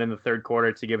early on in the third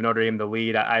quarter to give Notre Dame the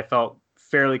lead, I felt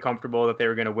fairly comfortable that they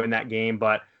were going to win that game.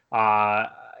 But,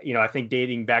 I think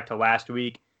dating back to last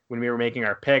week when we were making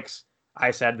our picks,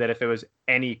 I said that if it was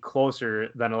any closer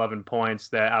than 11 points,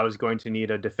 that I was going to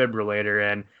need a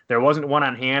defibrillator. And there wasn't one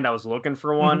on hand. I was looking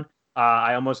for one. Mm-hmm.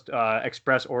 I almost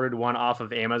express ordered one off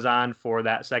of Amazon for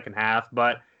that second half.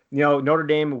 But, Notre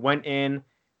Dame went in.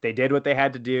 They did what they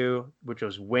had to do, which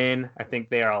was win. I think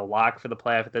they are a lock for the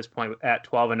playoff at this point at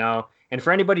 12-0. And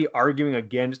for anybody arguing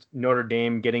against Notre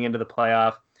Dame getting into the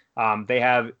playoff, they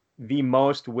have the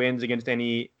most wins against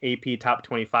any AP top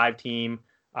 25 team.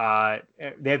 They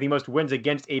have the most wins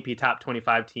against AP top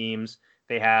 25 teams.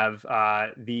 They have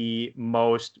the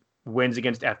most wins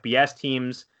against FBS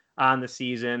teams on the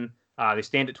season. They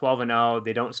stand at 12-0.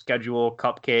 They don't schedule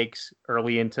cupcakes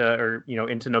early into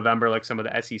November like some of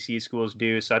the SEC schools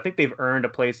do. So I think they've earned a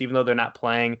place, even though they're not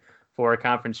playing for a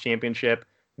conference championship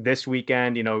this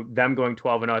weekend. Them going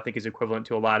 12-0, I think, is equivalent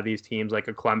to a lot of these teams like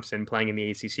a Clemson playing in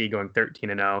the ACC going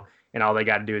 13-0, and all they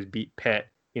got to do is beat Pitt,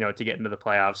 to get into the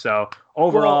playoffs. So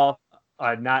overall,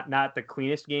 not the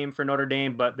cleanest game for Notre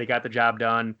Dame, but they got the job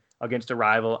done against a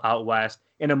rival out west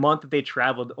in a month that they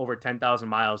traveled over 10,000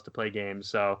 miles to play games.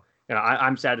 So,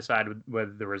 I'm satisfied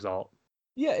with the result.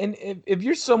 Yeah, and if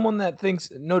you're someone that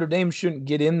thinks Notre Dame shouldn't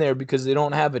get in there because they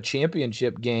don't have a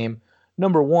championship game,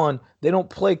 number one, they don't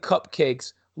play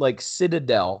cupcakes like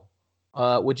Citadel,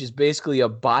 which is basically a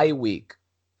bye week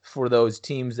for those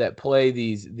teams that play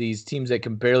these teams that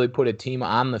can barely put a team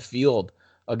on the field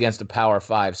against a Power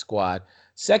 5 squad.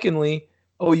 Secondly,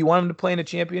 you want them to play in a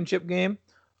championship game?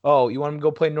 Oh, you want them to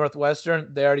go play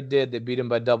Northwestern? They already did. They beat them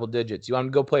by double digits. You want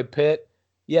them to go play Pitt?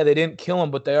 Yeah, they didn't kill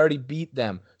them, but they already beat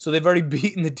them. So they've already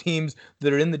beaten the teams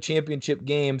that are in the championship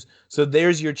games. So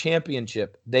there's your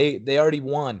championship. They already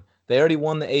won. They already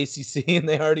won the ACC, and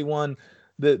they already won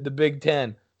the Big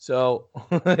Ten. So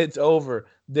it's over.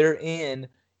 They're in.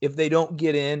 If they don't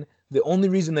get in, the only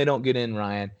reason they don't get in,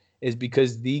 Ryan, is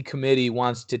because the committee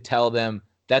wants to tell them,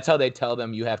 that's how they tell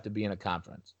them you have to be in a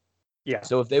conference. Yeah.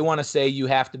 So if they want to say you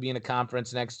have to be in a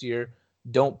conference next year,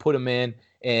 don't put them in,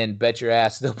 and bet your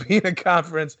ass they'll be in a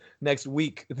conference next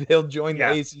week. They'll join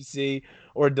the ACC,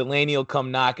 or Delaney will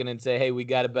come knocking and say, hey, we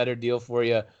got a better deal for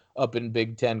you up in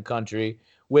Big Ten country,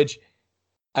 which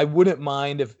I wouldn't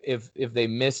mind if they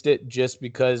missed it, just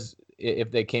because if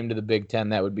they came to the Big Ten,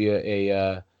 that would be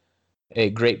a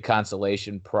great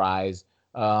consolation prize.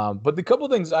 But the couple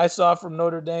things I saw from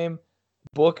Notre Dame,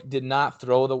 Book did not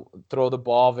throw the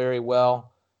ball very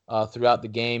well throughout the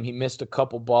game. He missed a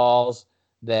couple balls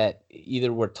that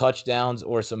either were touchdowns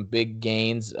or some big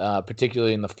gains,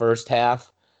 particularly in the first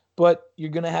half. But you're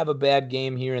going to have a bad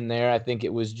game here and there. I think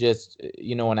it was just,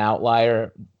 an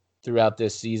outlier throughout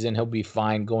this season. He'll be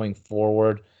fine going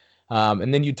forward.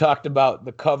 And then you talked about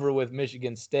the cover with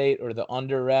Michigan State, or the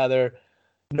under rather.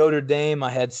 Notre Dame, I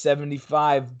had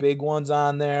 75 big ones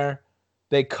on there.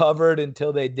 They covered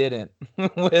until they didn't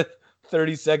with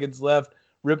 30 seconds left.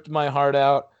 Ripped my heart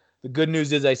out. The good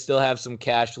news is I still have some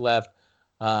cash left.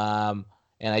 And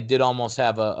I did almost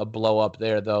have a blow up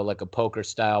there, though, like a poker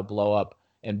style blow up,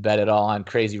 and bet it all on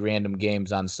crazy random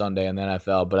games on Sunday in the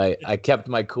NFL. But I kept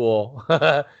my cool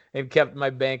and kept my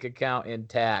bank account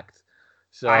intact.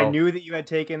 So I knew that you had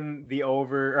taken the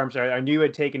over. I knew you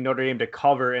had taken Notre Dame to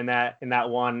cover in that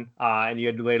one, and you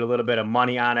had laid a little bit of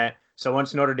money on it. So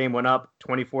once Notre Dame went up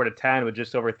 24-10 with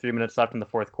just over 3 minutes left in the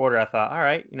fourth quarter, I thought, all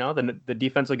right, the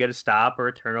defense will get a stop or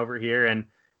a turnover here, and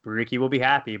Bariki will be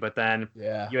happy. But then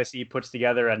USC puts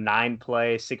together a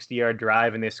 9-play, 60-yard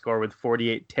drive, and they score with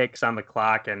 48 ticks on the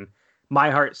clock. And my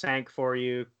heart sank for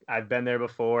you. I've been there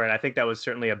before, and I think that was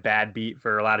certainly a bad beat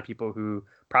for a lot of people who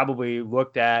probably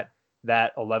looked at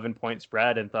that 11-point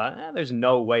spread and thought, there's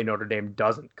no way Notre Dame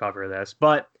doesn't cover this.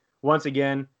 But once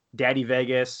again, Daddy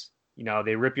Vegas,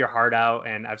 they rip your heart out.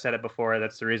 And I've said it before,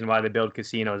 that's the reason why they build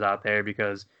casinos out there,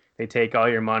 because they take all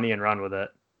your money and run with it.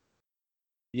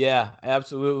 Yeah,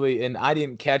 absolutely. And I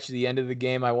didn't catch the end of the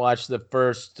game. I watched the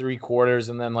first 3 quarters,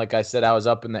 and then, like I said, I was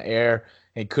up in the air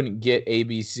and couldn't get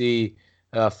ABC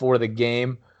for the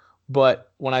game.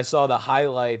 But when I saw the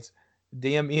highlights,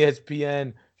 damn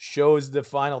ESPN shows the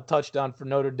final touchdown for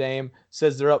Notre Dame,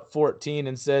 says they're up 14,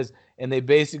 and they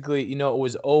basically, it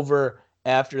was over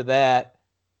after that.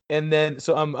 And then,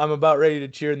 so I'm about ready to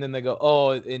cheer, and then they go,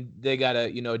 oh, and they got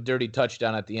a dirty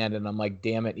touchdown at the end, and I'm like,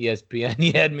 damn it, ESPN,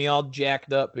 you had me all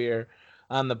jacked up here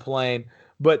on the plane.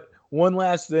 But one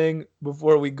last thing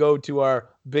before we go to our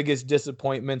biggest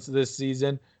disappointments this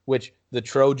season, which the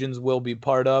Trojans will be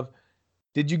part of.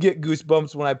 Did you get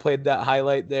goosebumps when I played that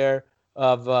highlight there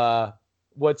of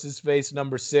what's his face,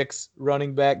 number 6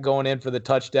 running back going in for the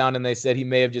touchdown, and they said he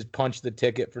may have just punched the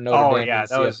ticket for Notre Dame?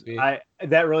 Oh yeah,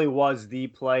 that really was the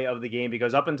play of the game,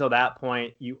 because up until that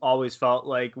point, you always felt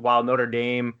like while Notre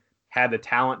Dame had the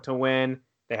talent to win,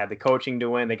 they had the coaching to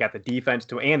win, they got the defense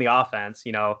to, and the offense.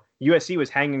 USC was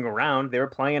hanging around, they were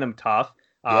playing them tough.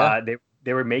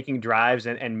 They were making drives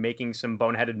and making some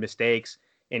boneheaded mistakes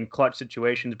in clutch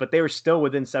situations, but they were still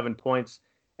within 7 points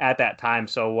at that time.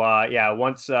 So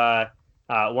once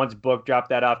Book dropped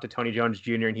that off to Tony Jones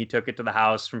Jr. and he took it to the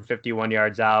house from 51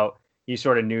 yards out, you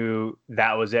sort of knew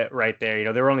that was it right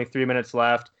there. There were only 3 minutes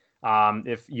left.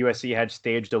 If USC had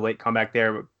staged a late comeback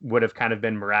there, it would have kind of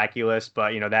been miraculous.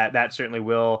 But, that certainly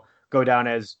will go down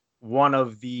as one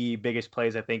of the biggest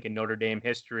plays, I think, in Notre Dame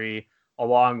history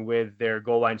along with their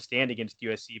goal line stand against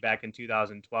USC back in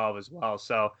 2012 as well.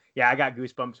 So, yeah, I got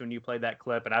goosebumps when you played that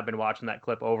clip, and I've been watching that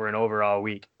clip over and over all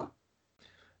week.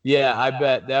 Yeah, I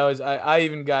bet that was. I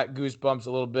even got goosebumps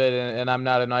a little bit, and I'm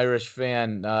not an Irish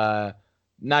fan,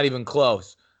 not even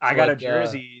close. I got a But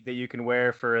jersey that you can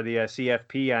wear for the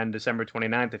CFP on December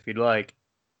 29th if you'd like.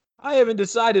 I haven't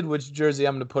decided which jersey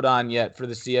I'm going to put on yet for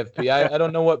the CFP. I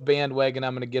don't know what bandwagon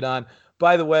I'm going to get on.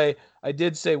 By the way, I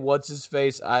did say what's his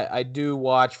face. I do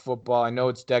watch football. I know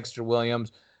it's Dexter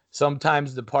Williams.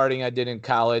 Sometimes the partying I did in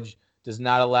college does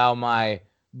not allow my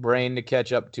brain to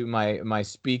catch up to my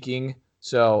speaking.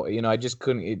 So, I just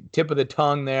couldn't, tip of the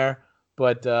tongue there.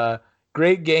 But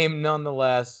great game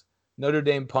nonetheless. Notre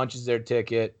Dame punches their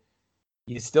ticket.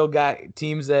 You still got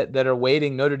teams that are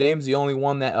waiting. Notre Dame's the only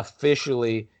one that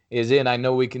officially is in. I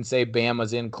know we can say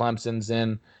Bama's in, Clemson's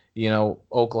in,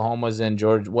 Oklahoma's in,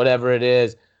 Georgia, whatever it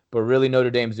is. But really, Notre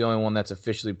Dame's the only one that's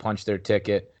officially punched their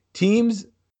ticket. Teams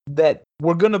that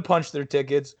were going to punch their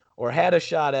tickets or had a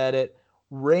shot at it,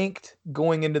 ranked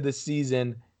going into the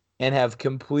season, and have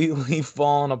completely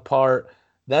fallen apart.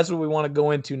 That's what we want to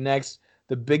go into next.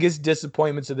 The biggest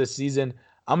disappointments of the season.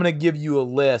 I'm going to give you a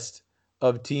list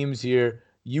of teams here.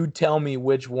 You tell me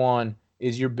which one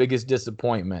is your biggest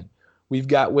disappointment. We've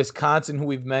got Wisconsin, who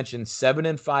we've mentioned,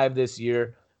 7-5 this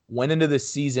year, went into the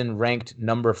season ranked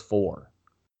number 4.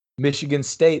 Michigan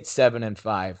State,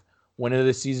 7-5, went into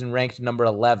the season ranked number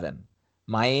 11.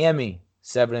 Miami,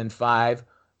 7-5,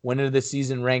 went into the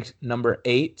season ranked number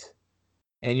 8.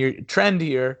 And your trend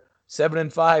here,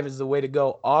 7-5 is the way to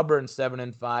go. Auburn,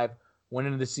 7-5, went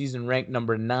into the season ranked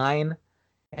number 9.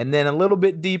 And then a little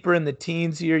bit deeper in the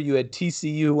teens here, you had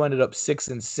TCU, who ended up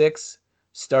 6-6,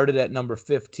 started at number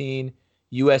 15.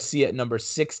 USC at number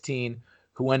 16,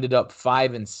 who ended up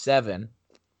 5-7.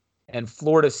 And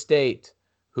Florida State,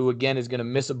 who again is going to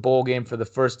miss a bowl game for the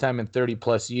first time in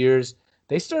 30-plus years.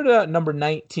 They started out at number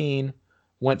 19,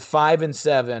 went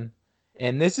 5-7,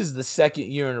 and this is the second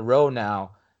year in a row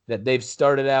now that they've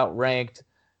started out ranked.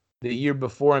 The year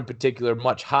before, in particular,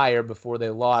 much higher before they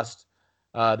lost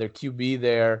their QB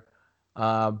there,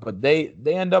 but they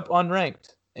end up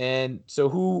unranked. And so,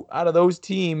 who out of those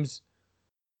teams,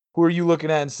 who are you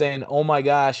looking at and saying, "Oh my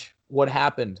gosh, what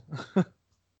happened"?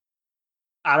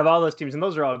 Out of all those teams, and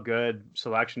those are all good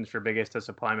selections for biggest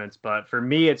disappointments, but for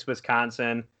me, it's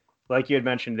Wisconsin. Like you had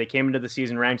mentioned, they came into the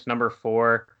season ranked number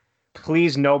 4.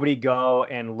 Please, nobody go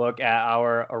and look at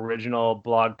our original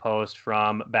blog post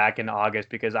from back in August,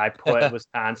 because I put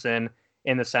Wisconsin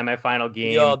in the semifinal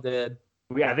game. We all did.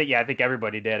 I think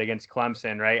everybody did against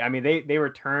Clemson, right? I mean, they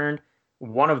returned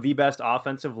one of the best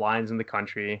offensive lines in the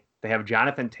country. They have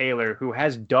Jonathan Taylor, who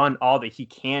has done all that he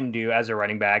can do as a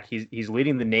running back. He's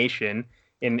leading the nation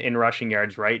in rushing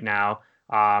yards right now.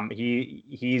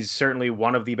 He's certainly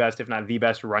one of the best, if not the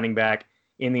best, running back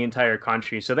in the entire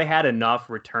country. So they had enough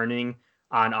returning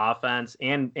on offense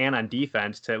and on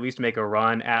defense to at least make a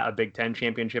run at a Big Ten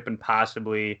championship and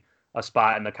possibly a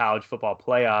spot in the college football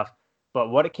playoff. But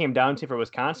what it came down to for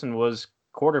Wisconsin was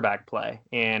quarterback play.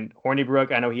 And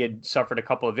Hornibrook, I know he had suffered a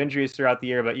couple of injuries throughout the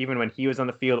year, but even when he was on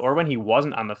the field or when he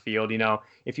wasn't on the field,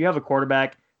 if you have a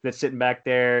quarterback that's sitting back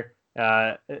there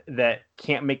that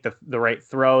can't make the right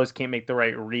throws, can't make the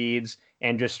right reads,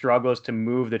 and just struggles to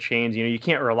move the chains, you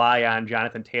can't rely on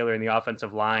Jonathan Taylor in the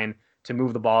offensive line to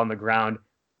move the ball on the ground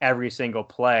every single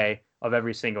play of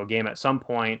every single game. At some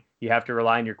point, you have to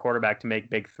rely on your quarterback to make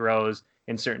big throws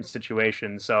in certain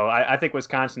situations. So I think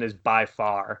Wisconsin is by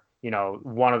far,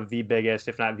 one of the biggest,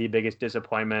 if not the biggest,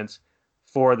 disappointments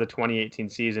for the 2018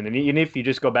 season. And even if you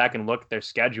just go back and look at their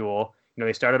schedule,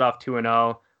 they started off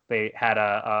 2-0. They had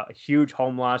a huge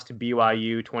home loss to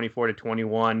BYU,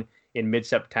 24-21 in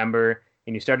mid-September,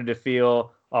 and you started to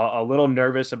feel a little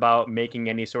nervous about making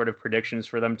any sort of predictions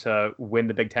for them to win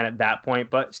the Big Ten at that point,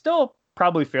 but still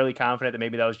probably fairly confident that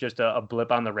maybe that was just a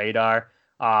blip on the radar.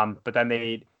 But then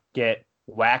they get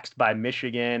waxed by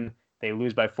Michigan. They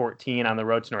lose by 14 on the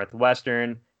road to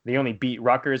Northwestern. They only beat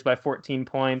Rutgers by 14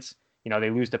 points. They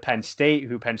lose to Penn State,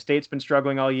 who Penn State's been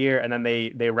struggling all year. And then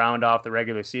they round off the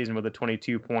regular season with a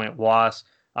 22-point loss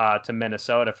to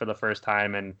Minnesota for the first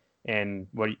time in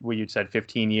what you'd said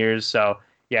 15 years. So,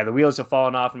 yeah, the wheels have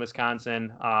fallen off in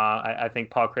Wisconsin. I think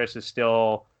Paul Chryst is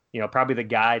still, probably the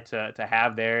guy to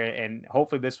have there. And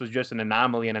hopefully this was just an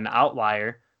anomaly and an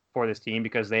outlier for this team,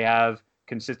 because they have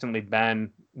consistently been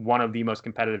one of the most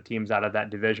competitive teams out of that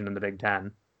division in the Big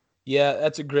Ten. Yeah,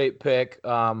 that's a great pick.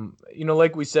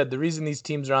 Like we said, the reason these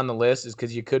teams are on the list is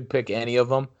because you could pick any of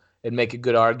them and make a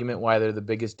good argument why they're the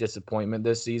biggest disappointment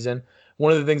this season.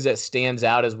 One of the things that stands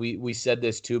out is we said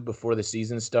this too before the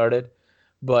season started,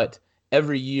 but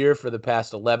every year for the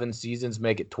past 11 seasons,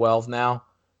 make it 12 now,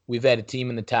 we've had a team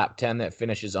in the top 10 that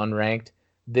finishes unranked.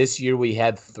 This year we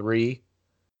had 3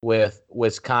 with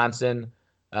Wisconsin,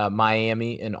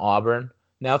 Miami, and Auburn.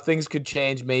 Now things could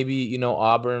change. Maybe,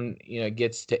 Auburn,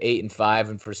 gets to 8-5,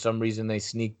 and for some reason they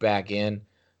sneak back in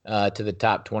to the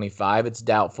top 25. It's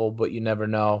doubtful, but you never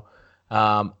know.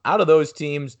 Out of those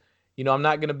teams, I'm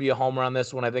not going to be a homer on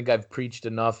this one. I think I've preached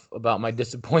enough about my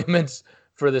disappointments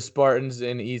for the Spartans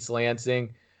in East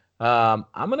Lansing. I'm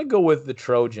going to go with the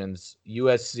Trojans,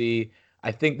 USC.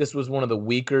 I think this was one of the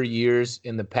weaker years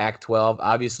in the Pac-12.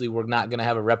 Obviously, we're not going to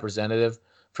have a representative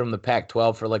from the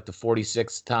Pac-12 for like the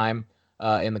 46th time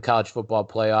in the college football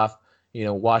playoff.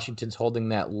 Washington's holding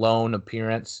that lone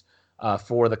appearance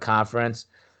for the conference.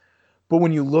 But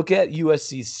when you look at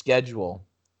USC's schedule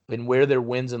and where their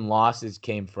wins and losses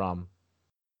came from,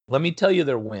 let me tell you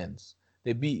their wins.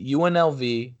 They beat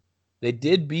UNLV. They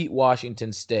did beat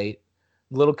Washington State.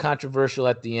 A little controversial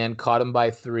at the end, caught them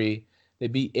by 3. They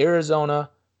beat Arizona,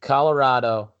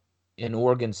 Colorado, and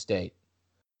Oregon State.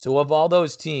 So of all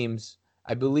those teams,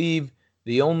 I believe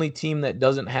the only team that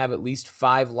doesn't have at least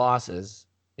 5 losses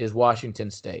is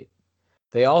Washington State.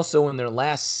 They also, in their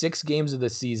last 6 games of the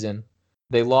season,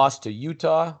 they lost to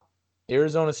Utah,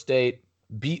 Arizona State,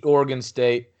 beat Oregon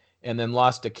State, and then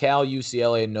lost to Cal,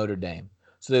 UCLA, and Notre Dame.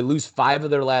 So they lose 5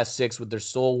 of their last 6 with their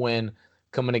sole win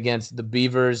coming against the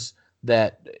Beavers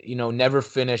that, never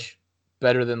finish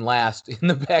better than last in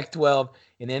the Pac-12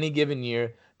 in any given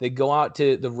year. They go out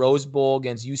to the Rose Bowl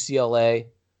against UCLA.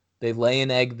 They lay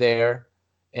an egg there,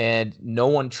 and no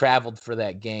one traveled for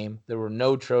that game. There were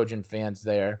no Trojan fans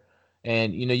there.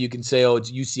 And, you can say,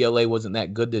 it's UCLA wasn't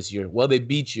that good this year. Well, they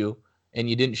beat you, and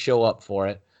you didn't show up for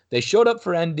it. They showed up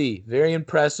for ND. Very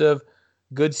impressive.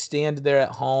 Good stand there at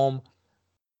home.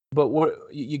 But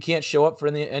you can't show up for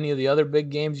any of the other big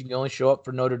games. You can only show up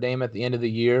for Notre Dame at the end of the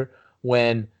year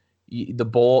when the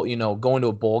bowl, going to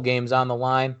a bowl game's on the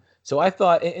line. So I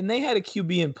thought, and they had a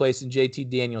QB in place in JT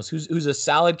Daniels, who's a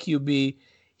solid QB.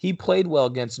 He played well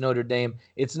against Notre Dame.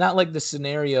 It's not like the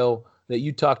scenario that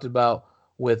you talked about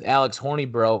with Alex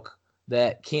Hornibrook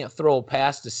that can't throw a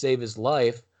pass to save his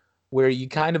life, where you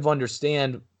kind of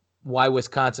understand why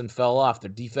Wisconsin fell off.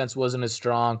 Their defense wasn't as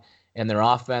strong, and their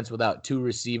offense without 2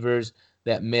 receivers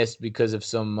that missed because of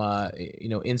some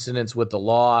incidents with the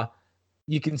law.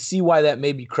 You can see why that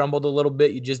maybe crumbled a little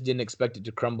bit. You just didn't expect it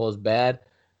to crumble as bad.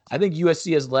 I think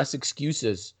USC has less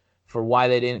excuses for why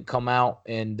they didn't come out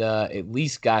and at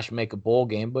least, make a bowl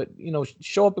game. But,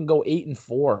 show up and go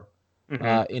 8-4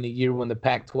 in a year when the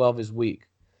Pac-12 is weak.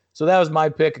 So that was my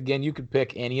pick. Again, you could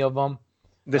pick any of them.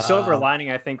 The silver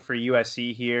lining, I think, for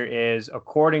USC here is,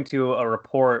 according to a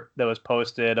report that was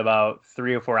posted about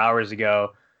 3 or 4 hours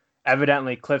ago,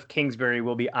 evidently Cliff Kingsbury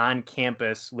will be on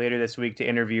campus later this week to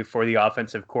interview for the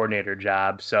offensive coordinator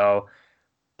job. So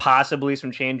possibly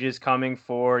some changes coming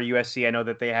for USC. I know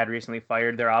that they had recently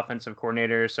fired their offensive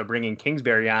coordinator, so bringing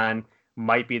Kingsbury on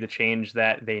might be the change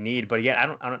that they need. But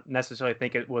again, I don't necessarily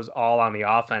think it was all on the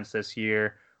offense this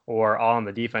year or all on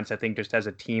the defense. I think just as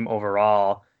a team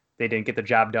overall, they didn't get the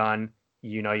job done.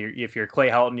 If you're Clay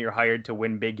Helton, you're hired to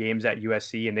win big games at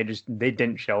USC, and they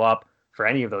didn't show up for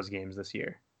any of those games this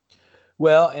year.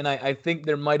 Well, and I think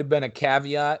there might have been a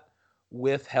caveat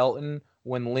with Helton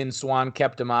when Lynn Swann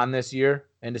kept him on this year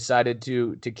and decided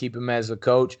to keep him as a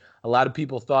coach. A lot of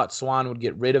people thought Swann would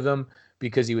get rid of him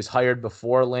because he was hired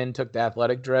before Lynn took the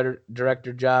athletic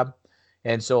director job.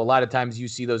 And so a lot of times you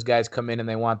see those guys come in and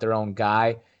they want their own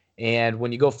guy. And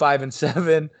when you go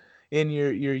 5-7 in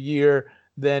your year,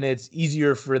 then it's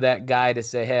easier for that guy to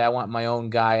say, hey, I want my own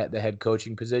guy at the head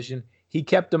coaching position. He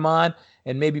kept him on,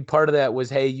 and maybe part of that was,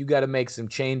 hey, you got to make some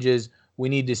changes. We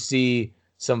need to see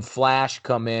some flash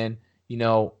come in.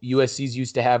 USC's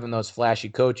used to having those flashy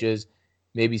coaches.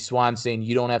 Maybe Swann saying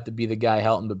you don't have to be the guy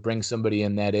Helton, but bring somebody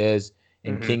in that is.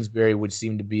 And Kingsbury would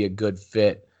seem to be a good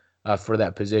fit for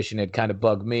that position. It kind of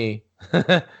bugged me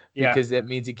because that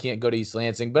means he can't go to East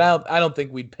Lansing. But I don't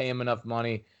think we'd pay him enough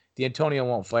money. D'Antonio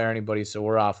won't fire anybody, so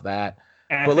we're off that.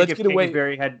 And but let's get away.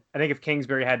 I think if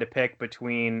Kingsbury had to pick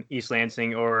between East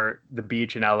Lansing or the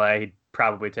beach in LA, he'd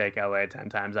probably take LA 10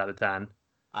 times out of 10.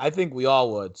 I think we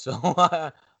all would. So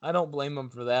I don't blame him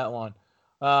for that one.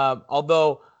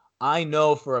 Although I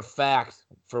know for a fact,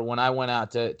 for when I went out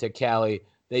to Cali,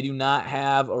 they do not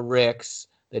have a Rick's.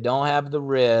 They don't have the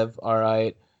Riv. All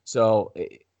right. So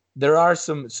there are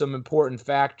some important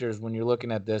factors when you're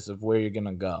looking at this of where you're going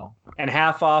to go. And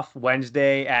half off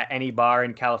Wednesday at any bar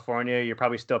in California, you're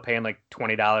probably still paying like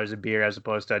 $20 a beer as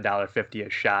opposed to $1.50 a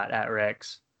shot at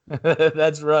Rick's.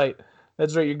 That's right.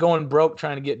 That's right. You're going broke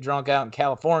trying to get drunk out in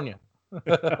California.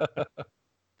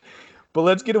 But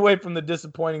let's get away from the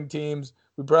disappointing teams.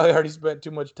 We probably already spent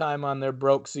too much time on their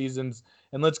broke seasons.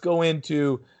 And let's go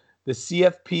into the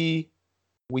CFP.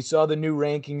 We saw the new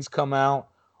rankings come out.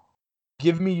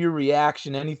 Give me your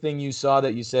reaction, anything you saw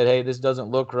that you said, hey, this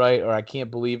doesn't look right, or I can't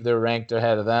believe they're ranked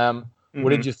ahead of them. What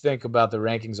did you think about the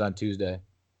rankings on Tuesday?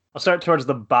 I'll start towards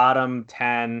the bottom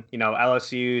 10.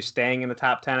 LSU staying in the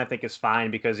top 10, I think, is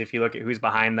fine because if you look at who's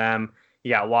behind them,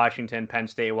 you got Washington, Penn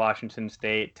State, Washington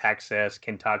State, Texas,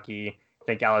 Kentucky. I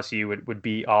think LSU would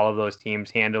beat all of those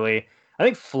teams handily. I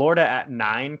think Florida at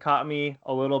 9 caught me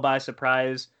a little by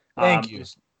surprise. Thank you.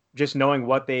 Just knowing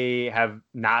what they have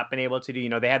not been able to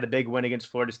do. They had the big win against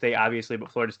Florida State, obviously, but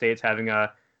Florida State's having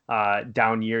a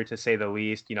down year, to say the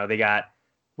least. They got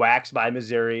waxed by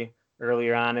Missouri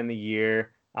earlier on in the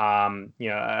year.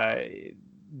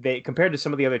 They compared to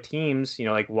some of the other teams,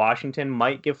 like Washington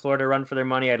might give Florida a run for their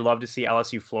money. I'd love to see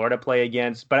LSU Florida play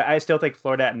against, but I still think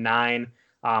Florida at 9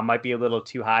 might be a little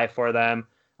too high for them.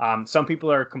 Some people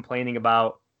are complaining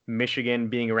about Michigan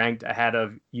being ranked ahead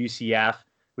of UCF,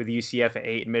 with UCF at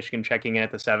 8 and Michigan checking in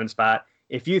at the 7 spot.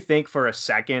 If you think for a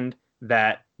second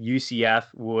that UCF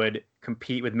would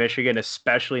compete with Michigan,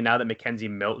 especially now that Mackenzie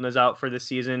Milton is out for the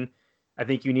season, I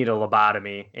think you need a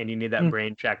lobotomy and you need that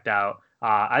brain checked out.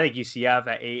 I think UCF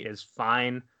at 8 is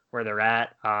fine where they're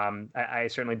at. I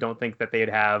certainly don't think that they'd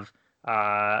have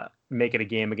make it a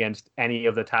game against any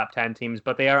of the top 10 teams,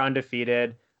 but they are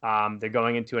undefeated. They're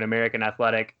going into an American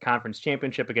Athletic Conference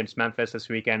Championship against Memphis this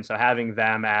weekend, so having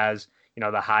them as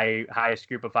the highest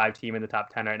group of 5 team in the top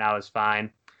 10 right now is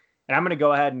fine. And I'm going to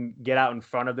go ahead and get out in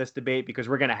front of this debate because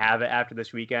we're going to have it after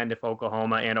this weekend if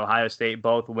Oklahoma and Ohio State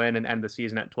both win and end the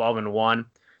season at 12-1.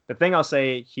 The thing I'll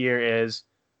say here is,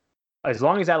 as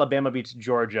long as Alabama beats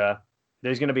Georgia,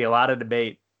 there's going to be a lot of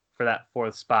debate for that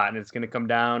 4th spot, and it's going to come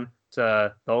down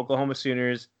to the Oklahoma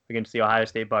Sooners against the Ohio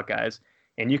State Buckeyes.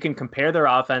 And you can compare their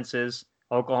offenses.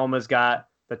 Oklahoma's got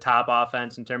the top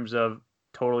offense in terms of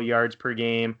total yards per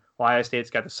game. Ohio State's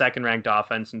got the second-ranked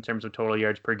offense in terms of total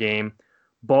yards per game.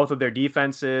 Both of their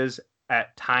defenses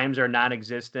at times are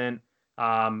non-existent.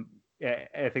 I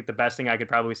think the best thing I could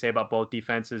probably say about both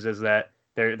defenses is that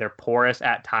they're porous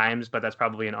at times, but that's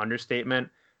probably an understatement.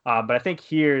 But I think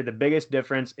here the biggest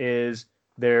difference is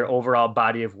their overall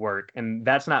body of work. And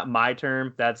that's not my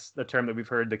term. That's the term that we've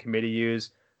heard the committee use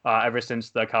ever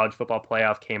since the college football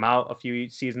playoff came out a few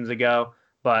seasons ago.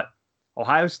 But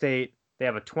Ohio State, they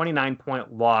have a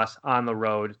 29-point loss on the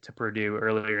road to Purdue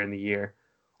earlier in the year.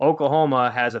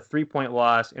 Oklahoma has a 3-point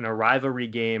loss in a rivalry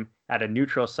game at a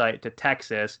neutral site to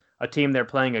Texas, a team they're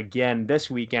playing again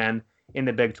this weekend in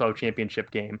the Big 12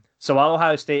 championship game. So while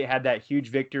Ohio State had that huge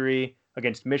victory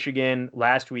against Michigan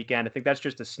last weekend, I think that's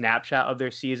just a snapshot of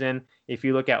their season. If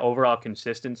you look at overall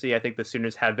consistency, I think the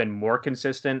Sooners have been more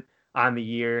consistent on the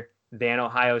year than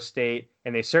Ohio State,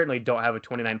 and they certainly don't have a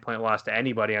 29-point loss to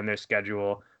anybody on their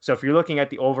schedule. So if you're looking at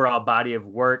the overall body of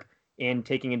work and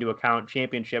taking into account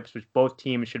championships, which both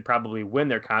teams should probably win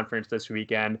their conference this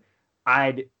weekend,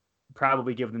 I'd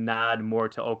probably give the nod more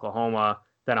to Oklahoma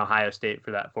than Ohio State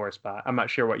for that 4th spot. I'm not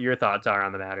sure what your thoughts are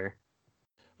on the matter.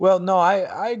 Well, no,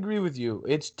 I agree with you.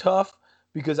 It's tough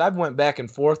because I've went back and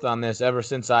forth on this ever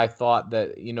since I thought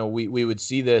that, we would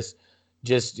see this.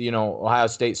 Just, Ohio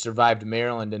State survived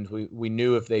Maryland, and we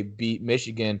knew if they beat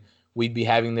Michigan, we'd be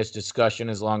having this discussion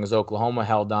as long as Oklahoma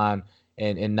held on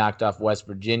and knocked off West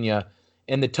Virginia.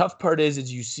 And the tough part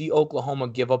is you see Oklahoma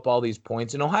give up all these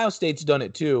points, and Ohio State's done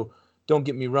it too, don't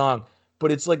get me wrong,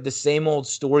 but it's like the same old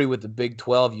story with the Big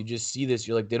 12. You just see this.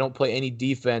 You're like, they don't play any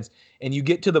defense, and you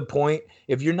get to the point,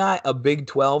 if you're not a Big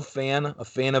 12 fan, a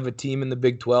fan of a team in the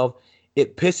Big 12,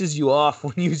 it pisses you off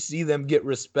when you see them get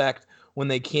respect when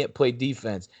they can't play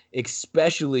defense,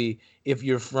 especially if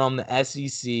you're from the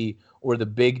SEC or the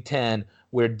Big Ten,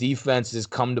 where defenses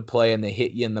come to play and they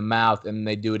hit you in the mouth and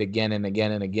they do it again and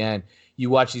again and again. You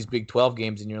watch these Big 12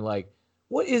 games and you're like,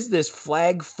 what is this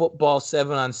flag football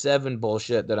 7-on-7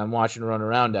 bullshit that I'm watching run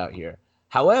around out here?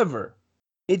 However,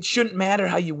 it shouldn't matter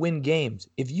how you win games.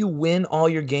 If you win all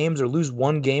your games or lose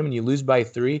one game and you lose by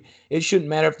 3, it shouldn't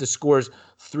matter if the score's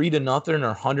 3-0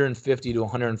 or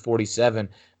 150-147,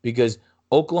 because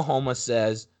Oklahoma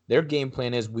says their game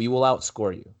plan is we will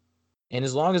outscore you. And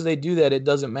as long as they do that, it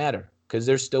doesn't matter because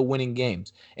they're still winning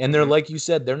games. And they're, like you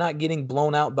said, they're not getting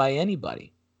blown out by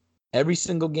anybody. Every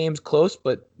single game's close,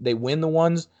 but they win the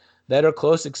ones that are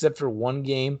close except for one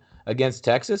game against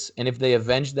Texas. And if they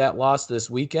avenge that loss this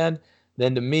weekend,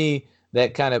 then to me,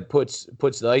 that kind of puts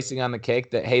the icing on the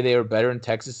cake that, hey, they were better in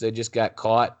Texas. They just got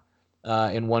caught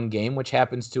in one game, which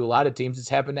happens to a lot of teams. It's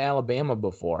happened to Alabama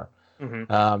before.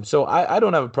 So I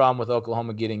don't have a problem with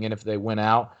Oklahoma getting in if they win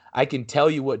out. I can tell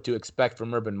you what to expect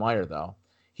from Urban Meyer, though.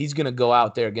 He's going to go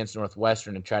out there against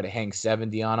Northwestern and try to hang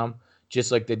 70 on them,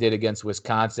 just like they did against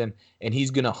Wisconsin. And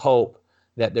he's going to hope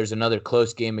that there's another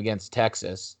close game against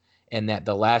Texas and that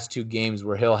the last two games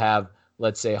where he'll have,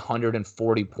 let's say,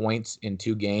 140 points in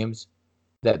two games,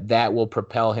 that will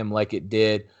propel him like it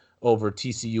did over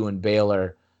TCU and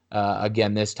Baylor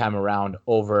again this time around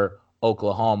over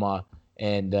Oklahoma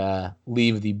and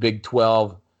leave the Big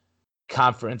 12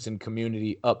 conference and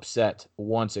community upset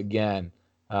once again.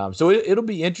 So it'll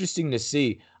be interesting to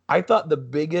see. I thought the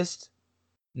biggest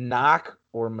knock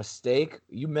or mistake,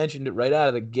 you mentioned it right out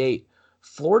of the gate,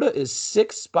 Florida is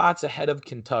 6 spots ahead of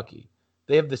Kentucky.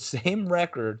 They have the same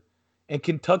record, and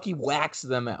Kentucky whacks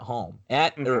them at home,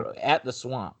 at the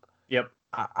Swamp. Yep.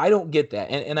 I don't get that.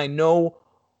 And I know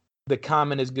the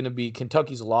comment is going to be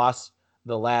Kentucky's lost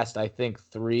the last, I think,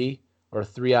 3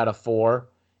 out of 4,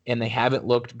 and they haven't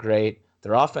looked great.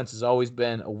 Their offense has always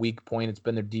been a weak point. It's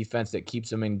been their defense that keeps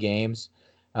them in games.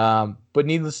 But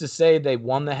needless to say, they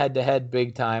won the head-to-head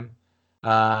big time.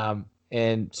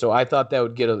 And so I thought that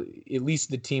would get at least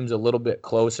the teams a little bit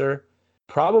closer.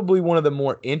 Probably one of the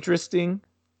more interesting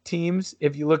teams,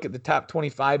 if you look at the top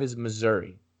 25, is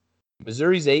Missouri.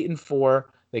 Missouri's 8-4.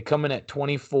 They come in at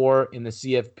 24 in the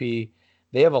CFP.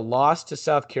 They have a loss to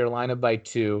South Carolina by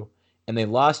 2, and they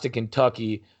lost to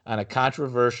Kentucky on a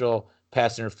controversial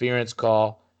pass interference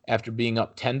call after being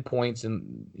up 10 points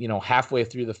and halfway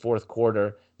through the fourth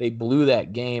quarter. They blew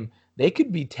that game. They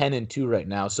could be 10-2 right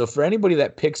now. So for anybody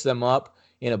that picks them up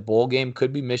in a bowl game,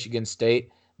 could be Michigan State.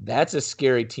 That's a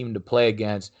scary team to play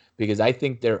against because I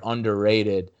think they're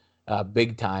underrated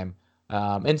big time.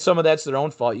 And some of that's their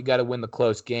own fault. You got to win the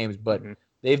close games, but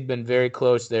they've been very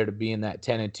close there to being that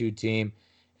 10-2 team.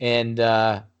 And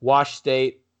Wash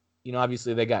State,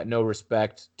 obviously they got no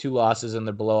respect. 2 losses and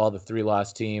they're below all the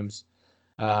 3-loss teams.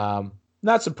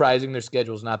 Not surprising. Their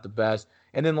schedule's not the best.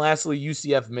 And then lastly,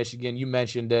 UCF Michigan. You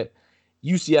mentioned it.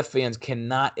 UCF fans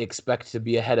cannot expect to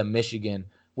be ahead of Michigan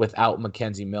without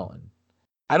Mackenzie Milton.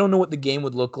 I don't know what the game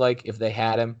would look like if they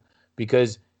had him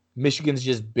because Michigan's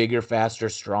just bigger, faster,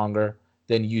 stronger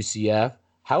than UCF.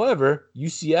 However,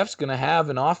 UCF's going to have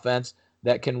an offense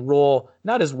that can roll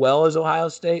not as well as Ohio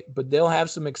State, but they'll have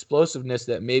some explosiveness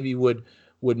that maybe would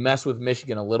mess with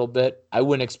Michigan a little bit. I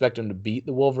wouldn't expect them to beat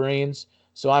the Wolverines,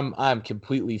 so I'm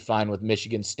completely fine with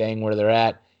Michigan staying where they're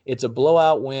at. It's a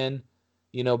blowout win,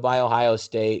 by Ohio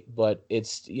State, but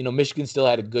it's Michigan still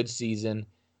had a good season,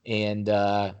 and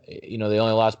they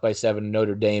only lost by 7 to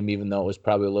Notre Dame, even though it was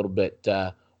probably a little bit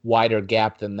wider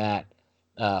gap than that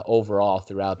overall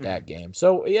throughout that game.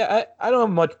 So yeah, I don't have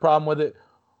much problem with it.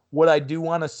 What I do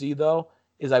want to see, though,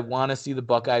 is I want to see the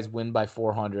Buckeyes win by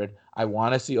 400. I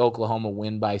want to see Oklahoma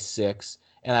win by 6.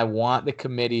 And I want the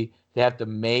committee to have to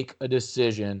make a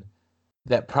decision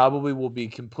that probably will be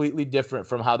completely different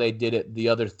from how they did it the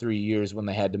other 3 years when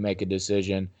they had to make a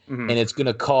decision. And it's going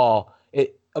to call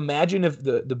it. Imagine if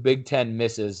the Big Ten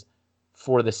misses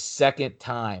for the second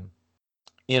time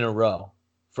in a row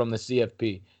from the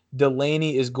CFP.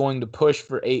 Delaney is going to push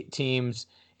for 8 teams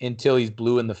until he's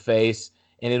blue in the face.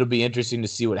 And it'll be interesting to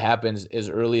see what happens as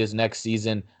early as next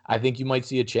season. I think you might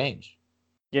see a change.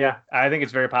 Yeah, I think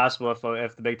it's very possible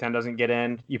if the Big Ten doesn't get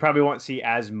in. You probably won't see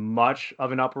as much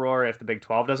of an uproar if the Big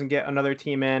 12 doesn't get another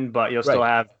team in, but you'll still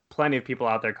have plenty of people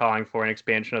out there calling for an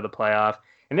expansion of the playoff.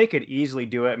 And they could easily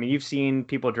do it. I mean, you've seen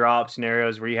people draw up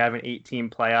scenarios where you have an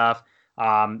 8-team playoff.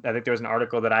 I think there was an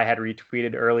article that I had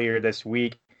retweeted earlier this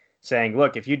week saying,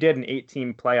 look, if you did an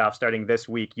 8-team playoff starting this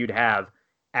week, you'd have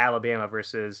Alabama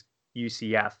versus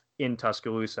UCF in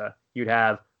Tuscaloosa. You'd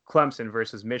have Clemson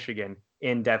versus Michigan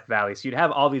in Death Valley. So you'd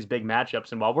have all these big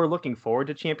matchups. And while we're looking forward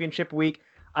to championship week,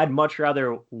 I'd much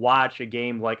rather watch a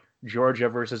game like Georgia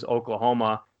versus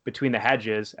Oklahoma between the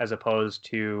hedges as opposed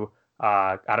to,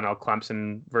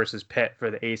 Clemson versus Pitt for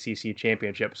the ACC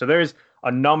championship. So there's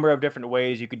a number of different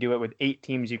ways you could do it with 8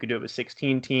 teams. You could do it with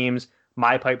 16 teams.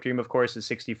 My pipe dream, of course, is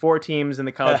 64 teams in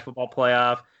the college football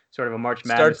playoff, sort of a March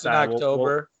Madness. Starts in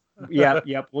October. Yep.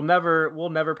 We'll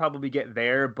never probably get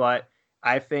there, but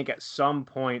I think at some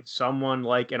point, someone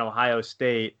like an Ohio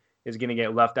State is going to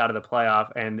get left out of the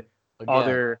playoff, and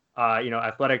other,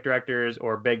 athletic directors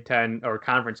or Big Ten or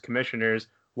conference commissioners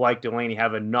like Delaney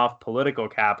have enough political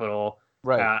capital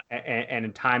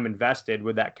and time invested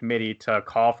with that committee to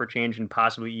call for change and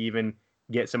possibly even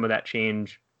get some of that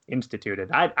change instituted.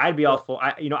 I'd be all for.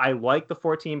 I like the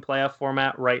 14 playoff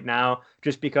format right now,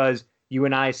 just because you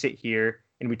and I sit here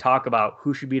and we talk about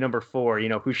who should be number 4,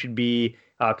 who should be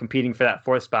competing for that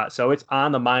 4th spot. So it's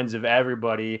on the minds of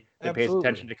everybody that pays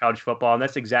attention to college football. And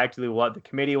that's exactly what the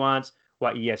committee wants,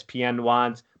 what ESPN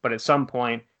wants. But at some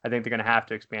point, I think they're going to have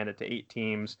to expand it to 8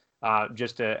 teams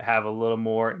just to have a little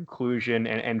more inclusion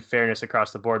and fairness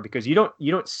across the board, because you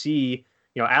don't see,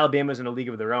 Alabama's in a league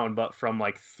of their own, but from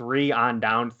like 3 on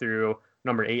down through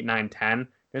number 8, 9, 10,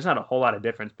 there's not a whole lot of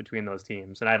difference between those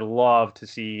teams. And I'd love to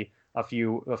see a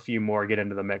few more get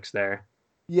into the mix there.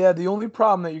 Yeah, the only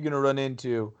problem that you're going to run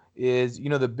into is,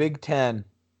 the Big Ten,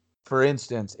 for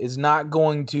instance, is not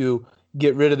going to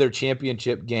get rid of their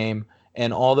championship game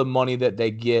and all the money that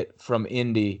they get from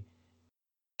Indy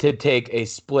to take a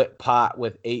split pot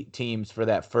with 8 teams for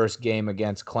that first game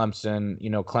against Clemson,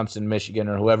 Clemson, Michigan,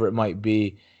 or whoever it might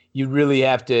be. You really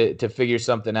have to figure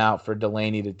something out for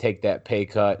Delaney to take that pay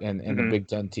cut and the Big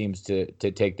Ten teams to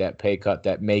take that pay cut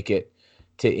that make it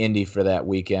to Indy for that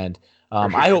weekend.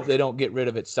 I hope they don't get rid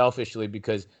of it selfishly,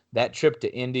 because that trip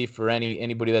to Indy for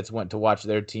anybody that's went to watch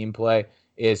their team play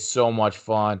is so much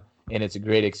fun, and it's a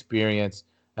great experience.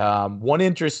 One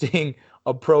interesting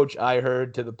approach I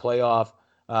heard to the playoff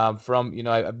from,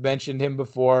 I mentioned him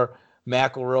before,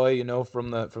 McElroy,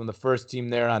 from the first team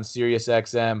there on Sirius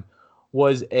XM,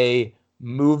 was a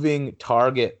moving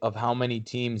target of how many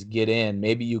teams get in.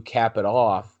 Maybe you cap it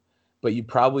off, but you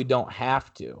probably don't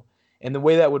have to. And the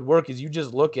way that would work is you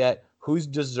just look at who's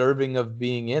deserving of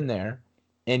being in there.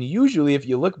 And usually if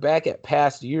you look back at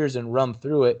past years and run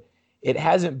through it, it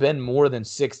hasn't been more than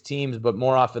 6 teams, but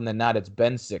more often than not, it's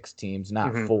been 6 teams,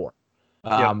 not 4.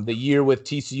 The year with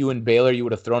TCU and Baylor, you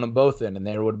would have thrown them both in, and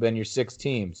there would have been your 6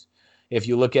 teams. If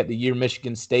you look at the year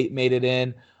Michigan State made it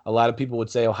in, a lot of people would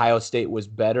say Ohio State was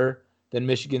better than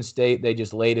Michigan State. They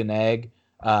just laid an egg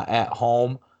at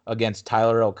home against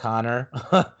Tyler O'Connor.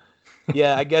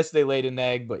 Yeah, I guess they laid an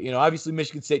egg, but obviously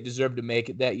Michigan State deserved to make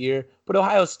it that year. But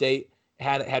Ohio State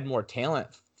had more talent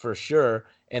for sure,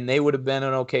 and they would have been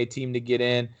an okay team to get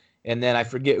in. And then I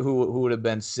forget who would have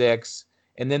been 6.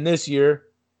 And then this year,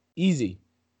 easy,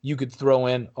 you could throw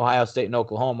in Ohio State and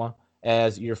Oklahoma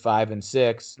as your 5 and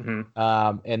 6,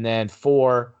 and then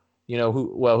 4.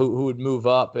 Who would move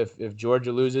up if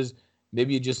Georgia loses?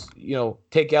 Maybe you just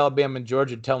take Alabama and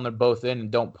Georgia, tell them they're both in,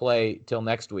 and don't play till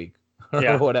next week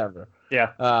or whatever.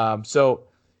 Yeah. So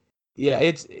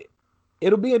yeah,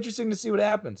 it'll be interesting to see what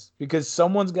happens, because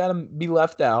someone's got to be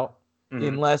left out,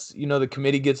 unless the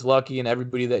committee gets lucky and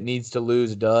everybody that needs to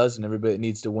lose does, and everybody that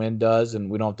needs to win does, and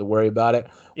we don't have to worry about it.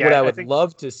 Yeah, what I would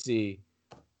love to see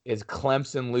is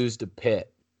Clemson lose to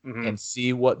Pitt and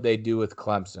see what they do with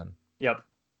Clemson. Yep.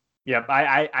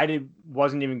 I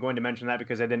wasn't even going to mention that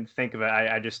because I didn't think of it.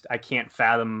 I can't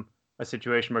fathom a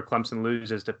situation where Clemson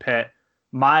loses to Pitt.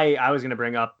 I was going to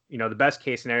bring up, the best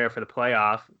case scenario for the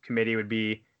playoff committee would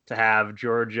be to have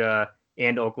Georgia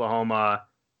and Oklahoma,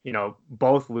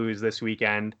 both lose this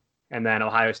weekend, and then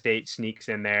Ohio State sneaks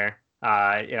in there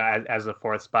as the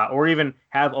 4th spot, or even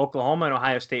have Oklahoma and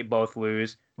Ohio State both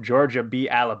lose, Georgia beat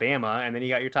Alabama, and then you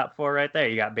got your top 4 right there.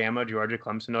 You got Bama, Georgia,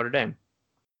 Clemson, Notre Dame.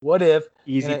 What if,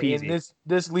 easy peasy. And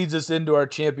this leads us into our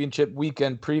championship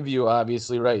weekend preview,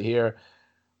 obviously, right here.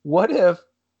 What if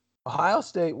Ohio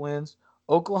State wins,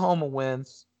 Oklahoma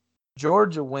wins,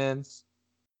 Georgia wins,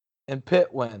 and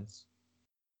Pitt wins?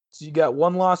 So you got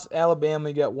 1 loss Alabama,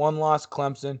 you got 1 loss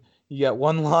Clemson, you got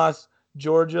 1 loss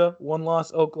Georgia, 1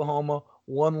 loss Oklahoma,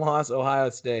 1 loss Ohio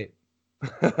State.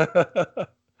 The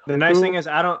nice thing is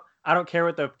I don't care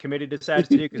what the committee decides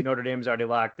to do, because Notre Dame's already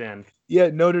locked in. Yeah,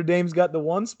 Notre Dame's got the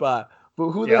 1 spot,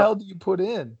 but who the hell do you put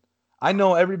in? I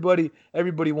know everybody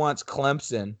wants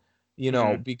Clemson,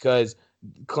 because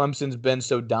Clemson's been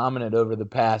so dominant over the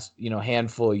past,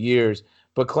 handful of years,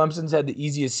 but Clemson's had the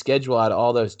easiest schedule out of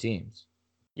all those teams.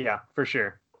 Yeah, for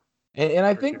sure. And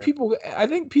I think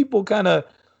people kind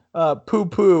of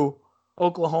poo-poo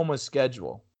Oklahoma's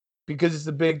schedule because it's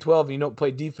the Big 12 and you don't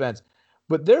play defense.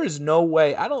 But there is no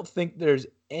way. I don't think there's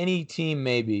any team,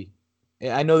 maybe.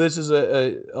 I know this is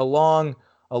a long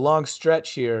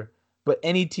stretch here, but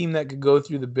any team that could go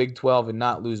through the Big 12 and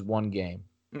not lose 1 game.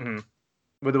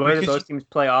 With the way that those teams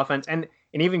play offense, and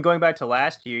even going back to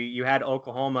last year, you had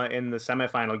Oklahoma in the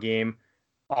semifinal game,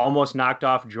 almost knocked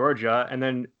off Georgia, and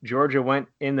then Georgia went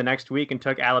in the next week and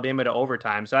took Alabama to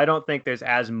overtime. So I don't think there's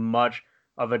as much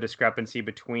of a discrepancy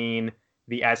between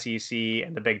the SEC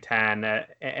and the Big 10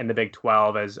 and the Big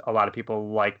 12 as a lot of people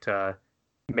like to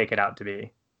make it out to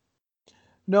be.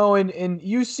 No, and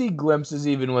you see glimpses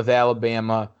even with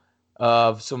Alabama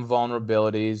of some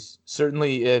vulnerabilities.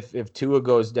 Certainly if Tua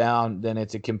goes down, then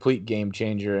it's a complete game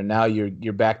changer, and now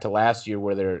you're back to last year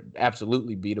where they're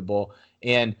absolutely beatable.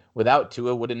 And without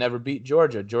Tua, would have never beat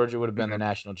Georgia. Georgia would have been the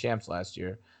national champs last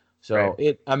year. So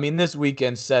this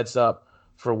weekend sets up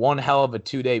for one hell of a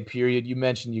 2-day period. You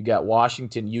mentioned you got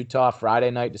Washington, Utah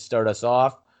Friday night to start us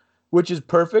off, which is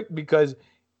perfect because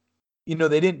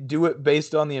they didn't do it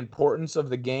based on the importance of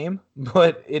the game,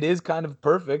 but it is kind of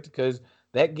perfect because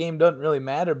that game doesn't really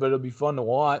matter, but it'll be fun to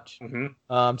watch.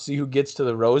 Mm-hmm. See who gets to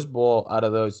the Rose Bowl out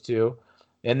of those two.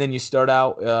 And then you start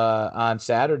out on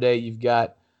Saturday, you've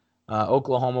got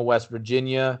Oklahoma, West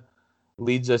Virginia,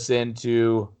 leads us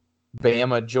into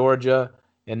Bama, Georgia,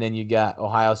 and then you got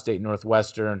Ohio State,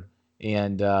 Northwestern,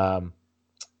 and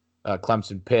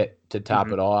Clemson, Pitt to top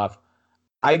Mhm. it off.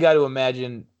 I got to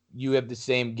imagine you have the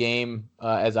same game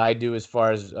as I do as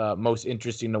far as most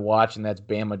interesting to watch, and that's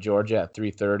Bama, Georgia at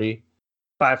 3:30.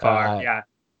 By far, Uh, yeah,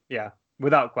 yeah,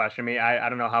 without question. I mean, I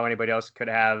don't know how anybody else could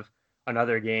have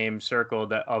another game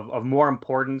circled of more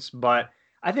importance, but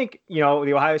I think the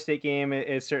Ohio State game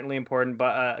is certainly important,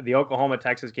 but the Oklahoma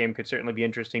Texas game could certainly be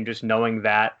interesting. Just knowing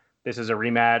that this is a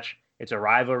rematch, it's a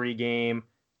rivalry game.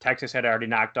 Texas had already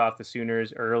knocked off the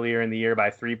Sooners earlier in the year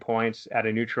by 3 points at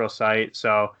a neutral site,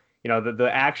 so the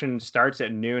action starts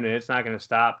at noon and it's not going to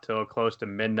stop till close to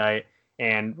midnight.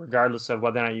 And regardless of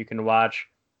whether or not you can watch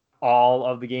all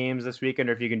of the games this weekend,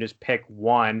 or if you can just pick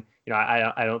one.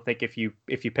 I don't think if you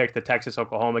pick the Texas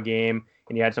Oklahoma game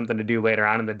and you had something to do later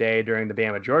on in the day during the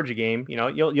Bama Georgia game,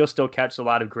 you'll still catch a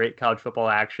lot of great college football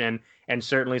action, and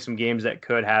certainly some games that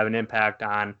could have an impact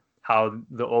on how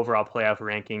the overall playoff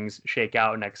rankings shake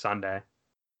out next Sunday.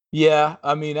 yeah,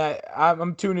 I mean,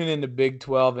 I'm tuning into Big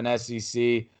 12 and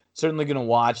SEC. Certainly going to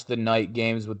watch the night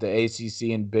games with the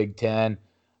ACC and Big 10.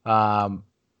 Um,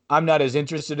 I'm not as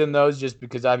interested in those just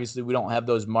because obviously we don't have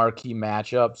those marquee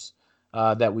matchups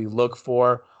that we look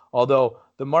for. Although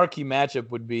the marquee matchup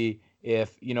would be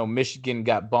if Michigan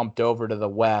got bumped over to the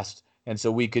West, and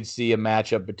so we could see a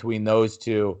matchup between those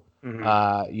two,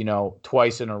 Mm-hmm.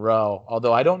 twice in a row.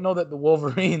 Although I don't know that the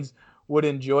Wolverines would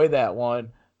enjoy that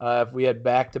one if we had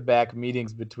back-to-back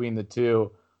meetings between the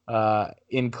two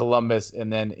in Columbus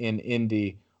and then in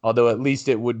Indy. Although at least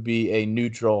it would be a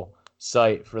neutral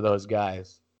site for those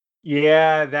guys.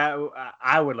 Yeah, that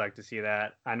I would like to see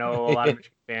that. I know a lot of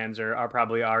Michigan fans are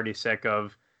probably already sick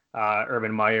of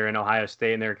Urban Meyer in Ohio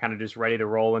State, and they're kind of just ready to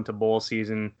roll into bowl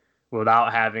season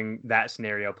without having that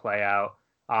scenario play out.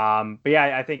 But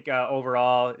yeah, I think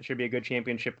overall it should be a good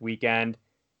championship weekend.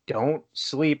 Don't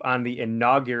sleep on the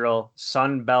inaugural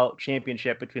Sun Belt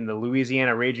Championship between the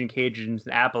Louisiana Raging Cajuns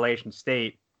and Appalachian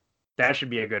State. That should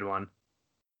be a good one.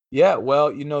 Yeah,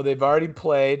 well, they've already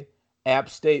played. App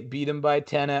State beat them by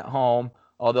 10 at home,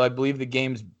 although I believe the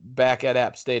game's back at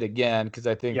App State again because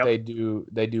I think Yep.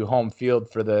 they do home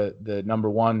field for the number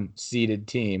one seeded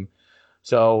team.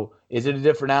 So is it a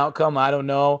different outcome? I don't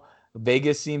know.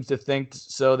 Vegas seems to think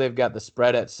so. They've got the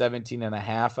spread at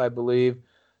 17.5, I believe.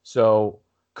 So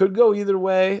could go either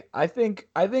way. I think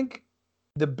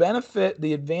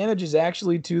the advantage is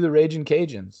actually to the Raging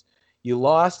Cajuns. You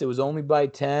lost, it was only by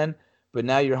 10, but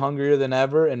now you're hungrier than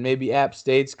ever, and maybe App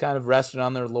State's kind of resting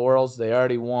on their laurels. They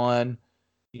already won.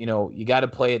 You got to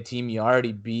play a team you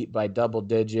already beat by double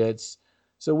digits.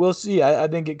 So we'll see. I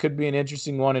think it could be an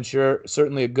interesting one, and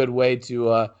certainly a good way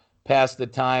to pass the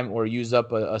time or use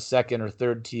up a second or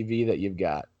third TV that you've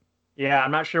got. Yeah,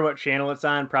 I'm not sure what channel it's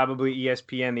on. Probably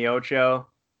ESPN, the Ocho.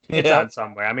 It's on Yep.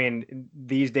 somewhere. I mean,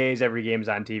 these days every game's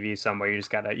on TV somewhere. You just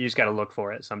gotta look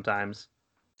for it sometimes.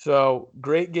 So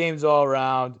great games all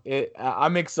around.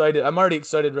 I'm excited. I'm already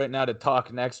excited right now to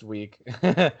talk next week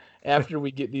after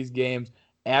we get these games,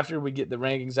 after we get the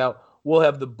rankings out. We'll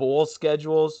have the bowl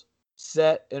schedules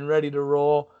set and ready to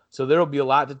roll. So there'll be a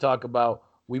lot to talk about.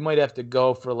 We might have to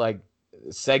go for like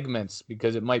segments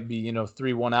because it might be,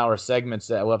 3 1 hour segments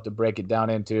that we'll have to break it down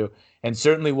into. And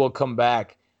certainly we'll come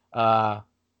back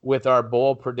with our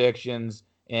bowl predictions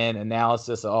and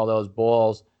analysis of all those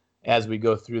bowls as we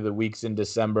go through the weeks in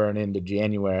December and into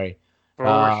January. For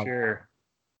Um, sure.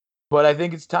 but I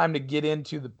think it's time to get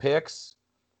into the picks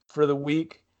for the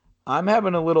week. I'm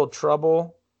having a little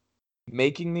trouble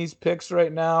making these picks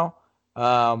right now.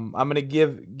 I'm going to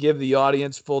give the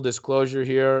audience full disclosure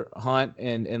here, Hunt,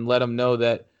 and let them know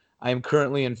that I am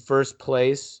currently in first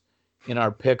place in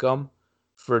our pick'em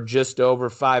for just over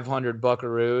 500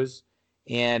 Buckaroos,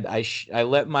 and I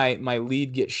let my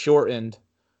lead get shortened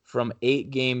from 8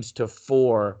 games to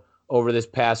 4 over this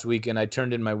past weekend. I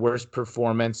turned in my worst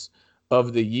performance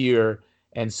of the year,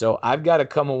 and so I've got to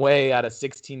come away out of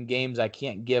 16 games. I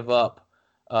can't give up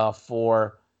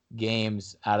 4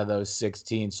 games out of those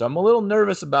 16. So I'm a little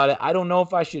nervous about it. I don't know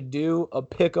if I should do a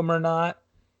pick 'em or not,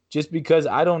 just because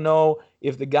I don't know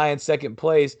if the guy in second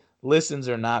place listens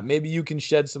or not. Maybe you can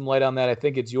shed some light on that. I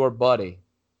think it's your buddy.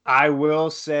 I will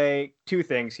say two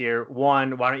things here.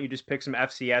 One, why don't you just pick some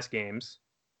FCS games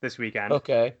this weekend?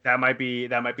 Okay. That might be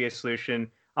a solution.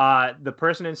 The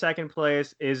person in second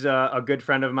place is a good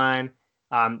friend of mine.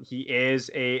 He is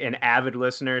an avid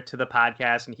listener to the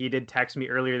podcast, and he did text me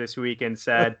earlier this week and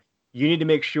said, you need to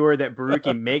make sure that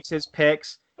Baruki makes his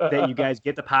picks, that you guys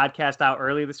get the podcast out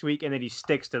early this week, and that he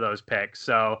sticks to those picks.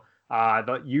 So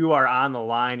you are on the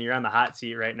line. You're on the hot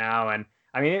seat right now. And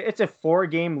I mean, it's a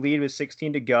 4-game lead with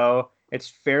 16 to go. It's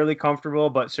fairly comfortable,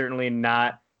 but certainly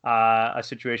not a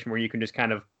situation where you can just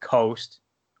kind of coast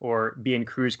or be in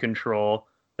cruise control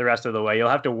the rest of the way. You'll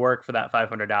have to work for that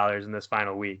 $500 in this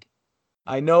final week.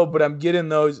 I know, but I'm getting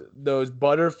those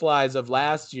butterflies of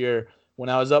last year when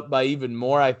I was up by even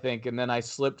more, I think, and then I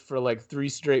slipped for like 3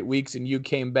 straight weeks, and you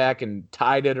came back and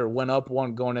tied it or went up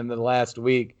one going into the last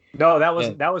week. No, that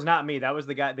was not me. That was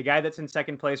the guy. The guy that's in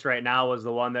second place right now was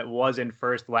the one that was in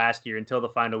first last year until the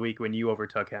final week when you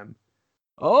overtook him.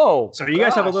 Oh, so you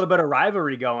guys have a little bit of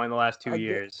rivalry going the last 2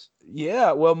 years.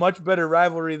 Yeah, well, much better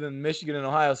rivalry than Michigan and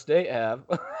Ohio State have.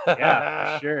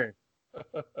 Yeah, for sure.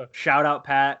 Shout out,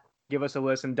 Pat. Give us a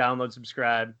listen, download,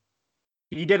 subscribe.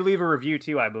 He did leave a review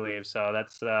too, I believe. So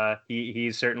that's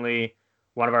he's certainly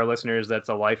one of our listeners that's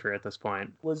a lifer at this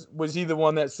point. Was he the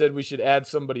one that said we should add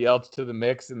somebody else to the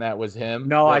mix, and that was him?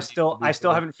 No, I still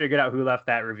haven't figured out who left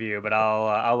that review, but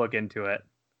I'll look into it.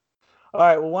 All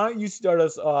right, well, why don't you start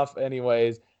us off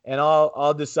anyways, and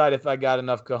I'll decide if I got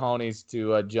enough cojones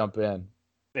to jump in.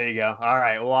 There you go. All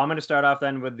right. Well, I'm going to start off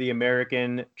then with the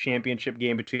American Championship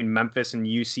game between Memphis and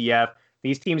UCF.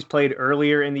 These teams played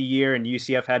earlier in the year, and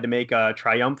UCF had to make a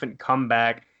triumphant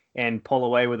comeback and pull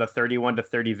away with a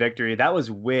 31-30 victory. That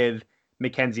was with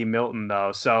McKenzie Milton,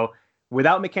 though. So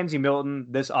without McKenzie Milton,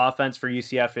 this offense for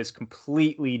UCF is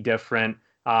completely different.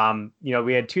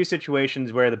 We had 2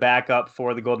 situations where the backup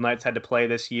for the Golden Knights had to play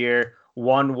this year.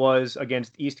 One was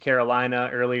against East Carolina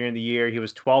earlier in the year. He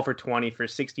was 12 for 20 for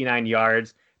 69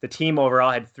 yards. The team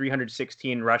overall had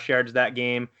 316 rush yards that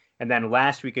game. And then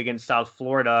last week against South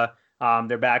Florida,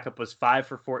 their backup was 5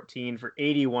 for 14 for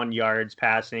 81 yards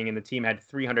passing, and the team had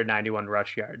 391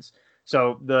 rush yards.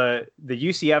 So the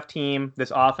UCF team,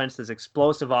 this offense, this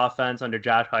explosive offense under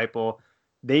Josh Heupel,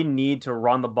 they need to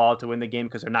run the ball to win the game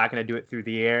because they're not going to do it through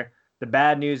the air. The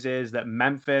bad news is that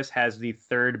Memphis has the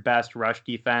 3rd best rush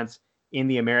defense in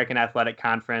the American Athletic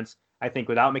Conference. I think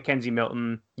without McKenzie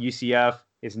Milton, UCF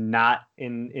is not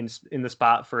in the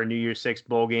spot for a New Year's Six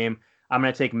bowl game. I'm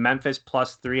going to take Memphis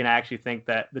 +3, and I actually think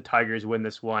that the Tigers win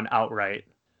this one outright.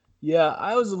 Yeah,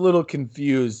 I was a little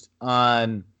confused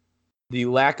on the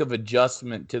lack of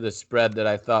adjustment to the spread that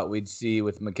I thought we'd see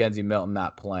with McKenzie Milton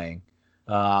not playing.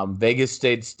 Vegas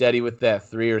stayed steady with that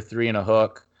 3 or 3 and a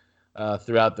hook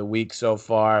throughout the week so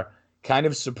far. Kind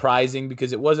of surprising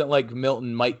because it wasn't like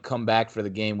Milton might come back for the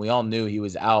game. We all knew he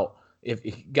was out. If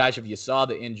you saw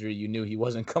the injury, you knew he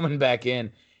wasn't coming back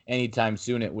in anytime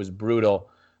soon. It was brutal.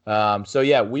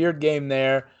 Weird game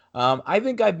there. I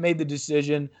think I've made the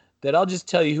decision that I'll just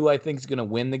tell you who I think is going to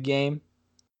win the game,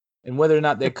 and whether or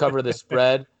not they cover the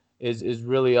spread is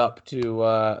really up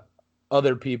to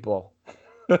other people.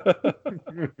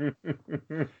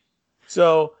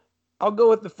 So I'll go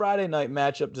with the Friday night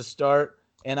matchup to start,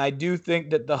 and I do think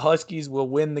that the Huskies will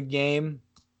win the game.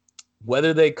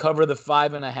 Whether they cover the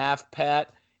 5.5,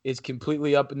 Pat, is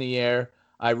completely up in the air.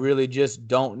 I really just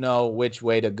don't know which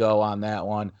way to go on that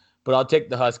one, but I'll take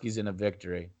the Huskies in a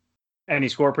victory. Any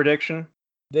score prediction?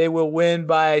 They will win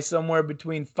by somewhere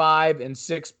between 5 and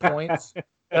 6 points.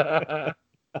 I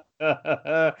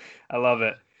love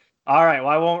it. All right. Well,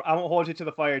 I won't hold you to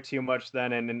the fire too much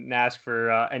then, and ask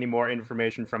for any more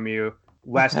information from you,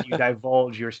 lest you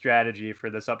divulge your strategy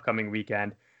for this upcoming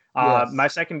weekend. Yes. My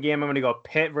second game, I'm going to go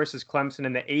Pitt versus Clemson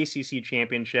in the ACC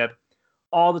Championship.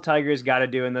 All the Tigers got to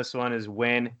do in this one is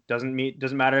win. Doesn't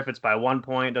matter if it's by 1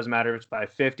 point. Doesn't matter if it's by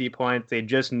 50 points. They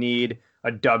just need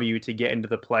a W to get into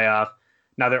the playoff.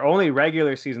 Now, their only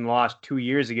regular season loss 2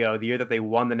 years ago, the year that they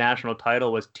won the national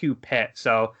title, was to Pitt.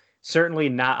 So certainly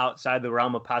not outside the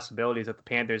realm of possibilities that the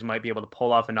Panthers might be able to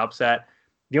pull off an upset.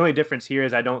 The only difference here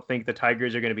is I don't think the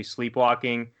Tigers are going to be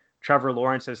sleepwalking. Trevor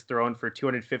Lawrence has thrown for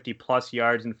 250-plus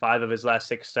yards in 5 of his last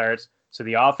 6 starts. So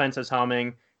the offense is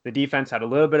humming. The defense had a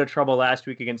little bit of trouble last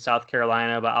week against South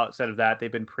Carolina, but outside of that,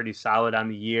 they've been pretty solid on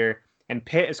the year. And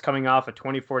Pitt is coming off a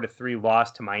 24-3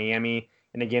 loss to Miami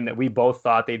in a game that we both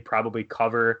thought they'd probably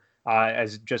cover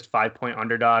as just 5-point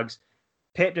underdogs.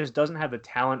 Pitt just doesn't have the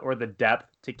talent or the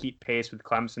depth to keep pace with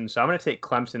Clemson. So I'm going to take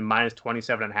Clemson minus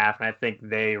 27.5, and I think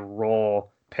they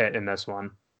roll Pitt in this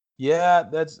one. Yeah,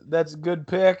 that's a good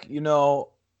pick. You know,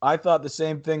 I thought the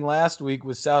same thing last week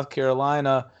with South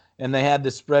Carolina, and they had the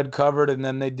spread covered, and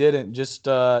then they didn't, just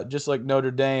like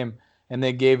Notre Dame, and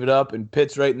they gave it up. And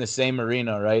Pitt's right in the same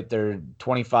arena, right? They're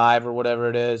 25 or whatever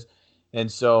it is,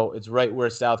 and so it's right where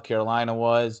South Carolina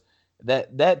was.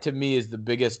 That to me is the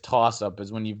biggest toss-up,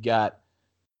 is when you've got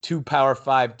two Power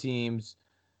 5 teams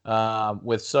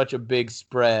with such a big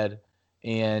spread,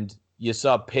 and you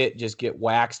saw Pitt just get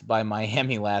waxed by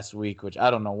Miami last week, which I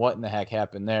don't know what in the heck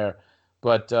happened there.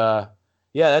 But, yeah,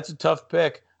 that's a tough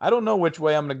pick. I don't know which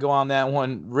way I'm going to go on that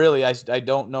one. Really, I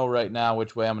don't know right now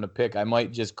which way I'm going to pick. I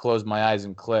might just close my eyes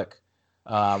and click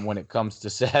when it comes to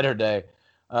Saturday.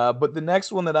 But the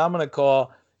next one that I'm going to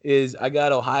call is I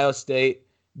got Ohio State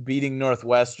beating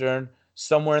Northwestern.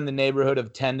 Somewhere in the neighborhood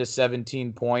of 10 to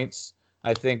 17 points,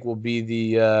 I think, will be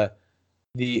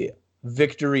the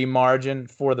victory margin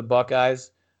for the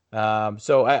Buckeyes.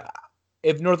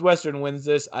 If Northwestern wins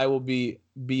this, I will be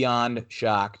beyond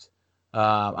shocked.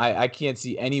 I can't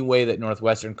see any way that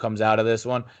Northwestern comes out of this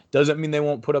one. Doesn't mean they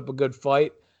won't put up a good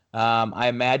fight. I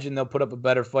imagine they'll put up a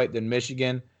better fight than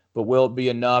Michigan, but will it be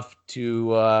enough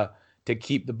to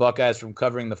keep the Buckeyes from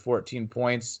covering the 14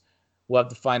 points? We'll have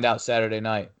to find out Saturday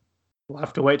night. We'll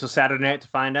have to wait till Saturday night to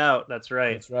find out. That's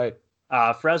right. That's right.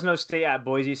 Fresno State at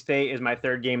Boise State is my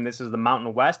third game. This is the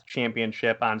Mountain West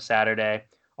Championship on Saturday.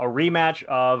 A rematch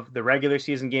of the regular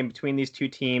season game between these two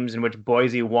teams, in which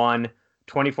Boise won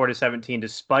 24-17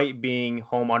 despite being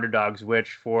home underdogs,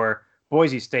 which for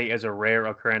Boise State is a rare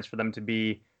occurrence for them to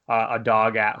be a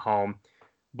dog at home.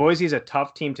 Boise is a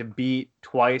tough team to beat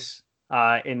twice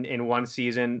in one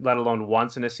season, let alone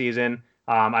once in a season.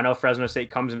 I know Fresno State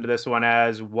comes into this one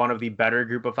as one of the better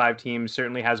group of 5 teams,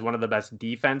 certainly has one of the best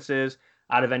defenses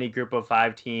out of any group of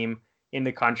 5 team in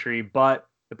the country, but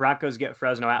the Broncos get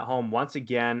Fresno at home once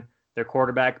again. Their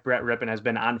quarterback, Brett Rippon, has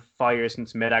been on fire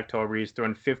since mid-October. He's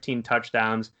thrown 15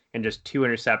 touchdowns and just 2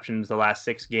 interceptions the last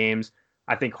 6 games.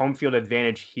 I think home field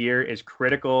advantage here is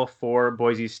critical for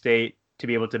Boise State to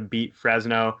be able to beat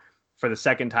Fresno for the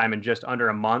second time in just under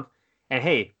a month. And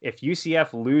hey, if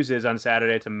UCF loses on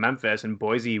Saturday to Memphis and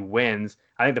Boise wins,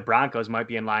 I think the Broncos might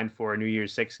be in line for a New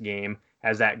Year's 6 game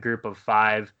as that group of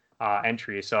 5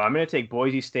 entry. So I'm going to take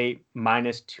Boise State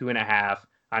minus 2.5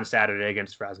 on Saturday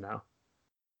against Fresno.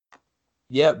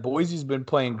 Yeah, Boise's been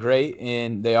playing great,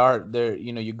 and they're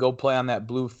you go play on that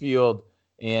blue field,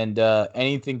 and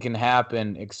anything can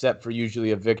happen except for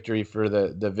usually a victory for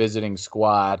the visiting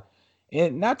squad.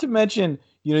 And not to mention,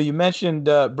 you mentioned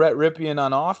Brett Ripien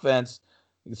on offense,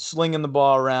 slinging the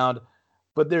ball around,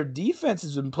 but their defense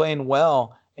has been playing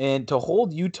well. And to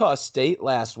hold Utah State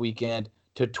last weekend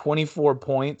to 24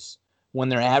 points when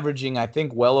they're averaging, I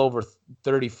think, well over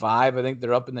 35. I think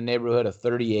they're up in the neighborhood of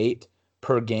 38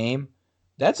 per game.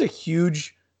 That's a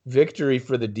huge victory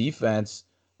for the defense.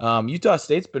 Utah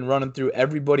State's been running through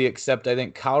everybody except, I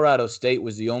think, Colorado State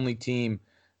was the only team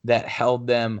that held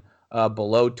them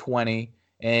below 20.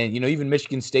 And, even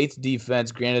Michigan State's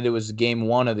defense, granted it was game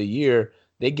 1 of the year,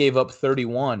 they gave up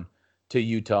 31 to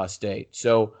Utah State.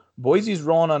 So Boise's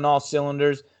rolling on all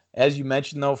cylinders. As you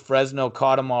mentioned, though, Fresno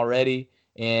caught them already,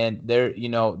 and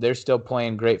they're still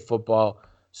playing great football.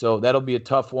 So that'll be a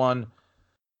tough one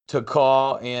to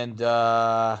call, and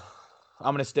I'm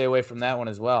going to stay away from that one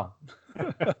as well.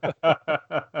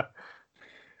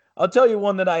 I'll tell you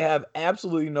one that I have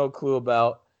absolutely no clue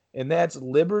about, and that's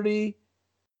Liberty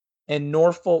and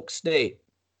Norfolk State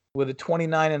with a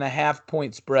 29.5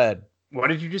 point spread. What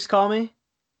did you just call me?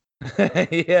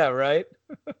 Yeah, right?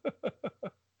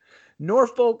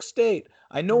 Norfolk State.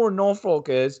 I know where Norfolk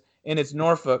is, and it's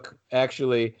Norfolk,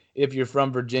 actually, if you're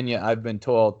from Virginia, I've been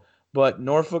told. But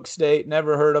Norfolk State,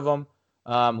 never heard of them.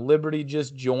 Liberty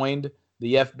just joined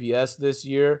the FBS this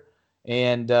year.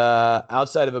 And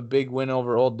outside of a big win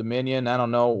over Old Dominion, I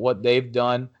don't know what they've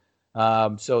done.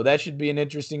 So that should be an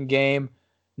interesting game.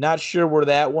 Not sure where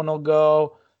that one will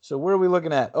go. So where are we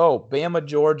looking at? Oh, Bama,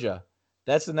 Georgia.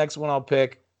 That's the next one I'll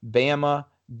pick. Bama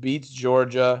beats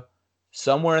Georgia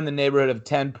somewhere in the neighborhood of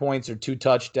 10 points or 2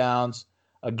 touchdowns.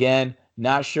 Again,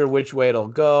 not sure which way it'll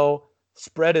go.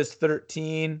 Spread is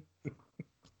 13.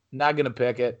 Not going to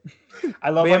pick it. I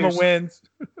love Bama wins.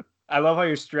 I love how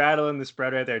you're straddling the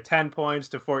spread right there. 10 points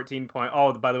to 14 points.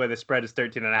 Oh, by the way, the spread is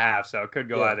 13.5, so it could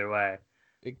go either way.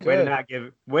 It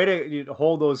could. Way to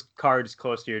hold those cards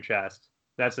close to your chest.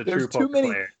 That's a true poker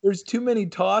player. There's too many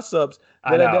toss-ups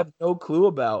that I'd have no clue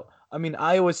about. I mean,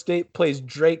 Iowa State plays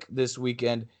Drake this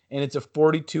weekend, and it's a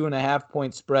 42.5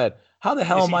 point spread. How the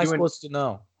hell am I supposed to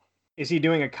know? Is he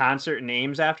doing a concert in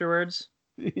Ames afterwards?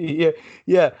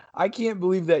 Yeah. I can't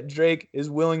believe that Drake is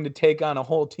willing to take on a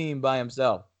whole team by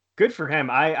himself. Good for him.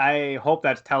 I hope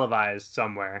that's televised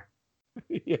somewhere.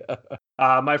 Yeah.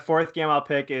 My fourth game I'll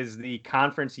pick is the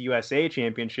Conference USA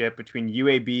Championship between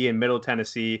UAB and Middle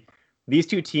Tennessee. These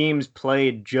two teams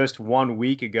played just 1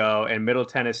 week ago, and Middle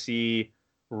Tennessee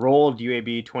rolled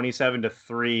UAB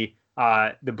 27-3.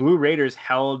 The Blue Raiders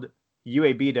held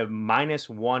UAB to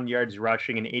 -1 yards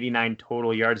rushing and 89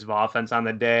 total yards of offense on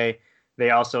the day.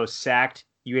 They also sacked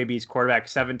UAB's quarterback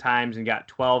 7 times and got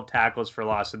 12 tackles for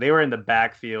loss. So they were in the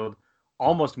backfield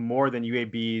almost more than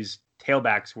UAB's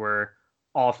tailbacks were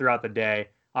all throughout the day.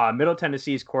 Middle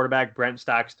Tennessee's quarterback, Brent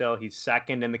Stockstill, he's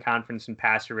second in the conference in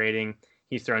passer rating.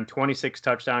 He's thrown 26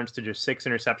 touchdowns to just 6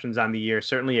 interceptions on the year.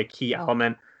 Certainly a key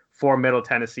element for Middle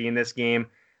Tennessee in this game.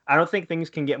 I don't think things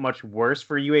can get much worse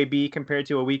for UAB compared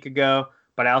to a week ago,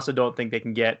 but I also don't think they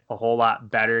can get a whole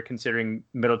lot better considering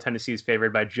Middle Tennessee is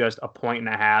favored by just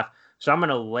 1.5. So I'm going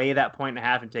to lay that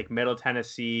 1.5 and take Middle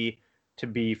Tennessee to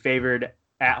be favored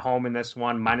at home in this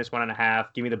one,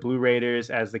 -1.5. Give me the Blue Raiders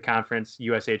as the Conference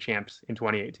USA champs in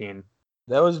 2018.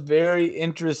 That was very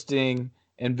interesting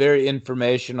and very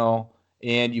informational,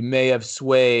 and you may have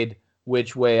swayed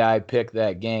which way I picked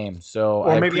that game. So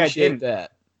Or I maybe I appreciate didn't.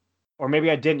 that. Or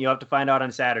maybe I didn't. You'll have to find out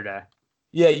on Saturday.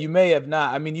 Yeah, you may have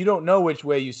not. I mean, you don't know which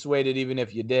way you swayed it, even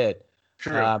if you did.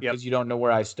 True. Because you don't know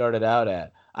where I started out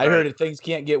at. I Right. heard that things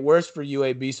can't get worse for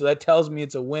UAB, so that tells me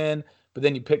it's a win. But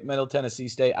then you pick Middle Tennessee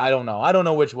State. I don't know. I don't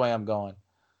know which way I'm going.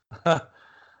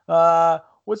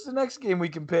 What's the next game we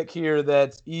can pick here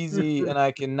that's easy and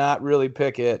I cannot really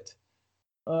pick it?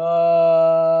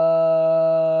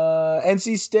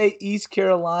 NC State, East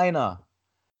Carolina.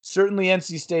 Certainly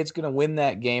NC State's going to win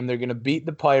that game. They're going to beat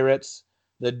the Pirates,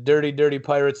 the dirty, dirty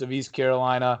Pirates of East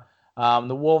Carolina.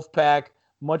 The Wolfpack,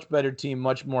 much better team,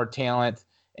 much more talent.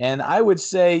 And I would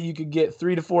say you could get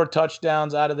 3 to 4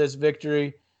 touchdowns out of this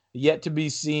victory. Yet to be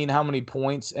seen how many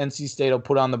points NC State will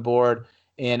put on the board.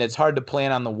 And it's hard to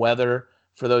plan on the weather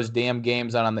for those damn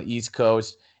games out on the East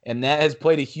Coast. And that has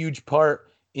played a huge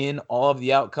part in all of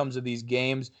the outcomes of these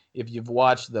games. If you've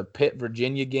watched the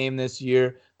Pitt-Virginia game this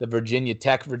year, the Virginia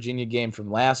Tech-Virginia game from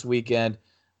last weekend,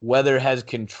 weather has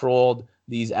controlled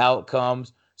these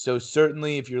outcomes. So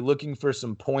certainly if you're looking for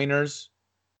some pointers,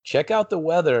 check out the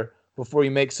weather before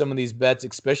you make some of these bets,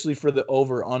 especially for the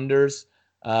over-unders.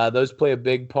 Those play a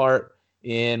big part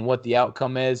in what the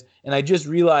outcome is. And I just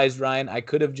realized, Ryan, I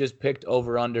could have just picked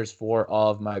over-unders for all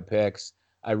of my picks.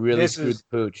 I really screwed the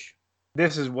pooch.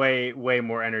 This is way, way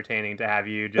more entertaining to have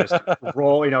you just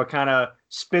roll, kind of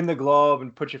spin the globe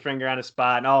and put your finger on a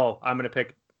spot. And, I'm going to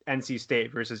pick NC State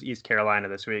versus East Carolina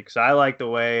this week. So I like the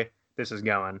way this is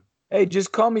going. Hey,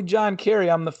 just call me John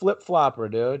Kerry. I'm the flip-flopper,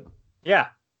 dude. Yeah,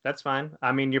 that's fine.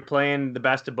 I mean, you're playing the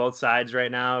best of both sides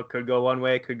right now. Could go one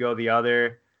way, could go the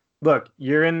other. Look,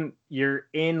 you're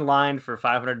in line for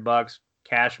 $500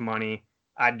 cash money.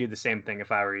 I'd do the same thing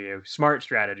if I were you. Smart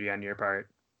strategy on your part.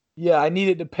 Yeah, I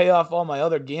needed to pay off all my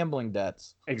other gambling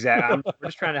debts. Exactly. We're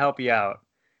just trying to help you out.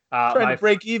 Trying to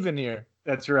break even here.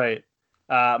 That's right.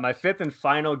 My fifth and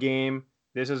final game.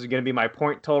 This is going to be my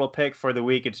point total pick for the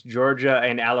week. It's Georgia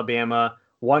and Alabama.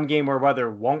 One game where weather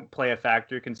won't play a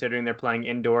factor considering they're playing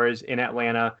indoors in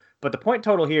Atlanta. But the point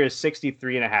total here is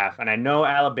 63.5. And I know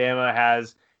Alabama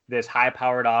has this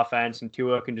high-powered offense and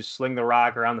Tua can just sling the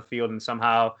rock around the field and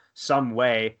somehow, some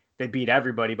way, they beat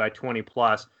everybody by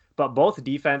 20+. But both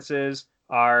defenses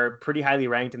are pretty highly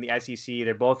ranked in the SEC.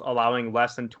 They're both allowing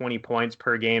less than 20 points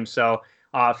per game. So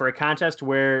for a contest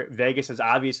where Vegas is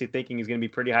obviously thinking is going to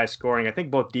be pretty high scoring, I think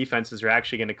both defenses are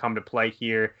actually going to come to play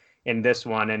here in this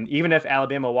one. And even if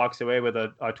Alabama walks away with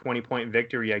a 20-point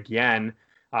victory again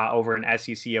over an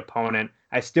SEC opponent,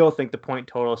 I still think the point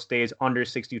total stays under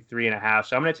 63.5.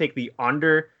 So I'm going to take the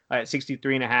under at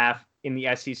 63.5 in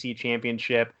the SEC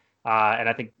championship. And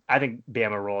I think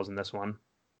Bama rolls in this one.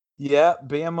 Yeah,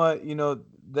 Bama,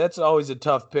 that's always a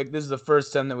tough pick. This is the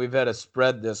first time that we've had a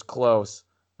spread this close.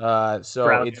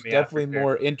 So it's definitely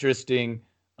more interesting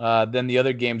than the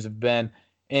other games have been.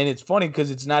 And it's funny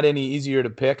because it's not any easier to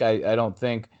pick, I don't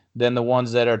think, than the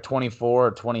ones that are 24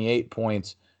 or 28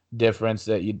 points difference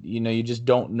that you just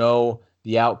don't know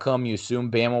the outcome. You assume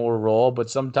Bama will roll, but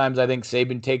sometimes I think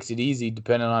Saban takes it easy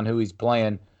depending on who he's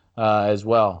playing as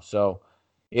well. So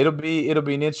it'll be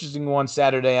an interesting one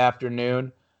Saturday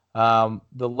afternoon.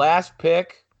 The last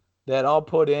pick that I'll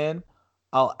put in,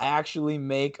 I'll actually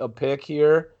make a pick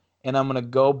here, and I'm going to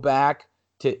go back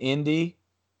to Indy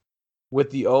with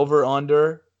the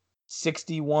over-under.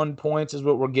 61 points is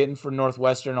what we're getting for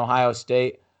Northwestern Ohio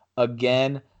State.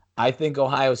 Again, I think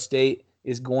Ohio State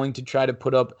is going to try to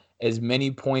put up as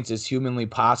many points as humanly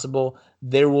possible.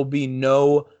 There will be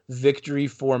no victory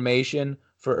formation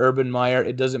for Urban Meyer.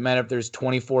 It doesn't matter if there's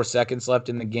 24 seconds left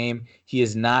in the game. He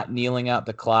is not kneeling out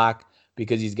the clock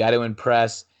because he's got to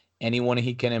impress anyone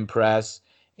he can impress.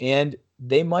 And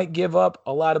they might give up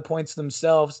a lot of points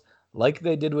themselves like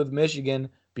they did with Michigan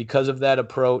because of that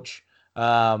approach.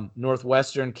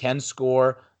 Northwestern can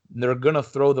score. They're going to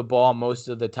throw the ball most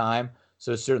of the time.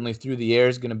 So certainly through the air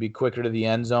is going to be quicker to the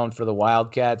end zone for the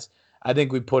Wildcats. I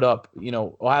think we put up,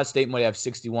 Ohio State might have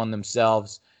 61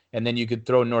 themselves, and then you could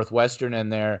throw Northwestern in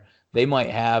there. They might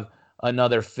have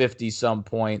another 50-some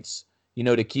points,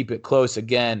 to keep it close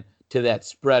again to that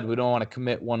spread. We don't want to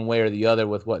commit one way or the other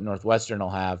with what Northwestern will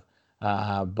have.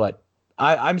 But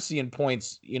I'm seeing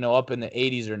points, up in the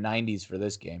 80s or 90s for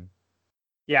this game.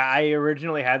 Yeah, I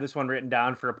originally had this one written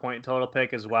down for a point total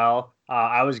pick as well.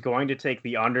 I was going to take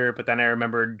the under, but then I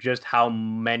remembered just how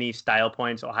many style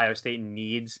points Ohio State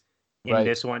needs in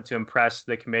this one to impress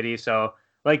the committee. So,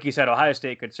 like you said, Ohio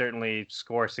State could certainly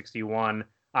score 61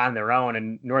 on their own,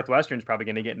 and Northwestern's probably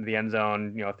going to get into the end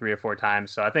zone, 3 or 4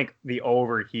 times. So I think the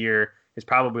over here is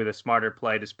probably the smarter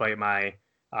play, despite my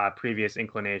previous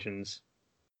inclinations.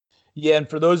 Yeah, and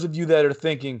for those of you that are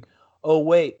thinking, oh,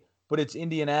 wait, but it's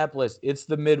Indianapolis, it's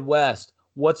the Midwest,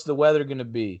 what's the weather going to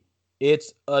be?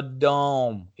 It's a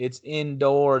dome. It's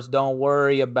indoors. Don't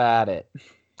worry about it.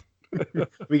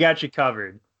 We got you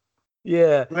covered.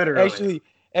 Yeah. Literally.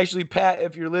 Actually, Pat,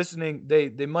 if you're listening,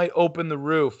 they might open the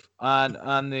roof on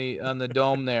the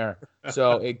dome there.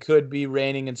 So it could be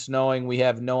raining and snowing. We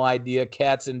have no idea.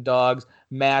 Cats and dogs,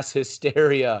 mass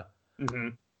hysteria. Mm-hmm.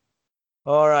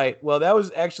 All right. Well, that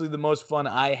was actually the most fun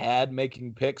I had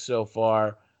making picks so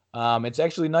far. It's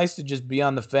actually nice to just be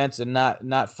on the fence and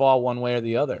not fall one way or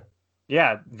the other.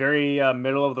 Yeah, very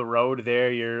middle of the road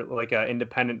there. You're like an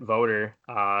independent voter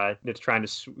that's trying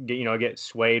to get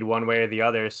swayed one way or the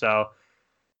other. So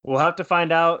we'll have to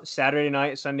find out Saturday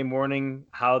night, Sunday morning,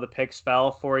 how the picks fell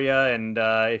for you, and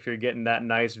if you're getting that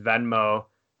nice Venmo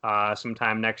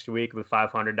sometime next week with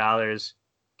 $500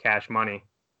 cash money.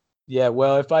 Yeah,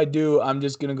 well, if I do, I'm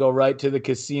just going to go right to the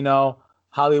casino,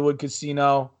 Hollywood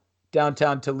Casino,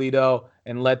 downtown Toledo,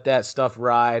 and let that stuff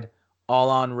ride all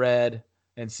on red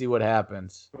and see what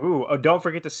happens. Ooh, don't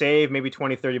forget to save maybe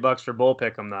 $20-$30 for Bull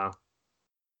Pick'em, though.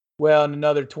 Well, and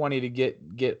another 20 to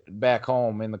get back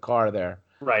home in the car there.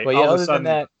 Right. But yeah, other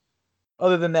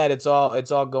than that, it's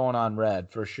all going on red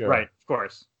for sure. Right, of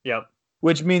course. Yep.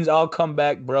 Which means I'll come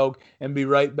back broke and be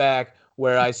right back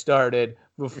where I started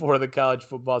before the college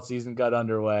football season got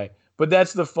underway. But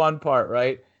that's the fun part,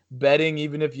 right? Betting,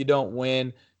 even if you don't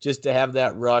win, just to have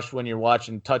that rush when you're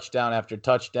watching touchdown after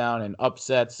touchdown and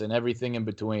upsets and everything in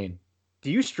between.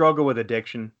 Do you struggle with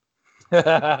addiction?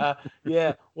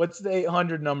 Yeah. What's the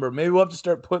 800 number? Maybe we'll have to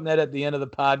start putting that at the end of the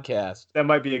podcast. That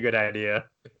might be a good idea.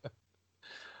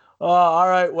 All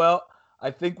right. Well, I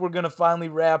think we're going to finally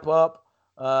wrap up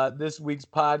this week's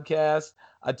podcast.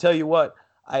 I tell you what,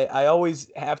 I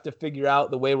always have to figure out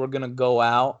the way we're going to go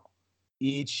out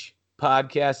each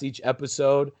podcast, each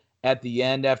episode. At the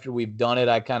end, after we've done it,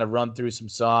 I kind of run through some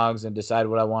songs and decide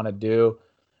what I want to do.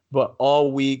 But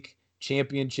all week,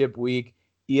 championship week,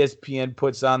 ESPN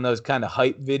puts on those kind of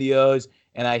hype videos,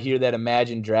 and I hear that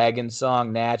Imagine Dragons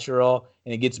song, Natural,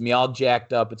 and it gets me all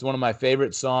jacked up. It's one of my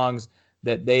favorite songs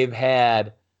that they've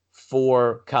had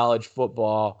for college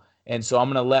football. And so I'm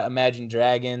going to let Imagine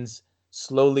Dragons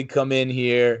slowly come in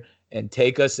here and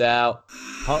take us out.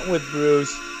 Hunt with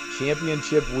Bruce,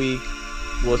 championship week.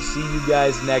 We'll see you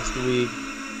guys next week.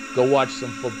 Go watch some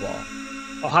football.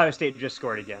 Ohio State just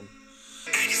scored again.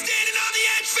 And you're standing on the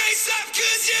edge, face up,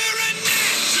 'cause you're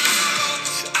a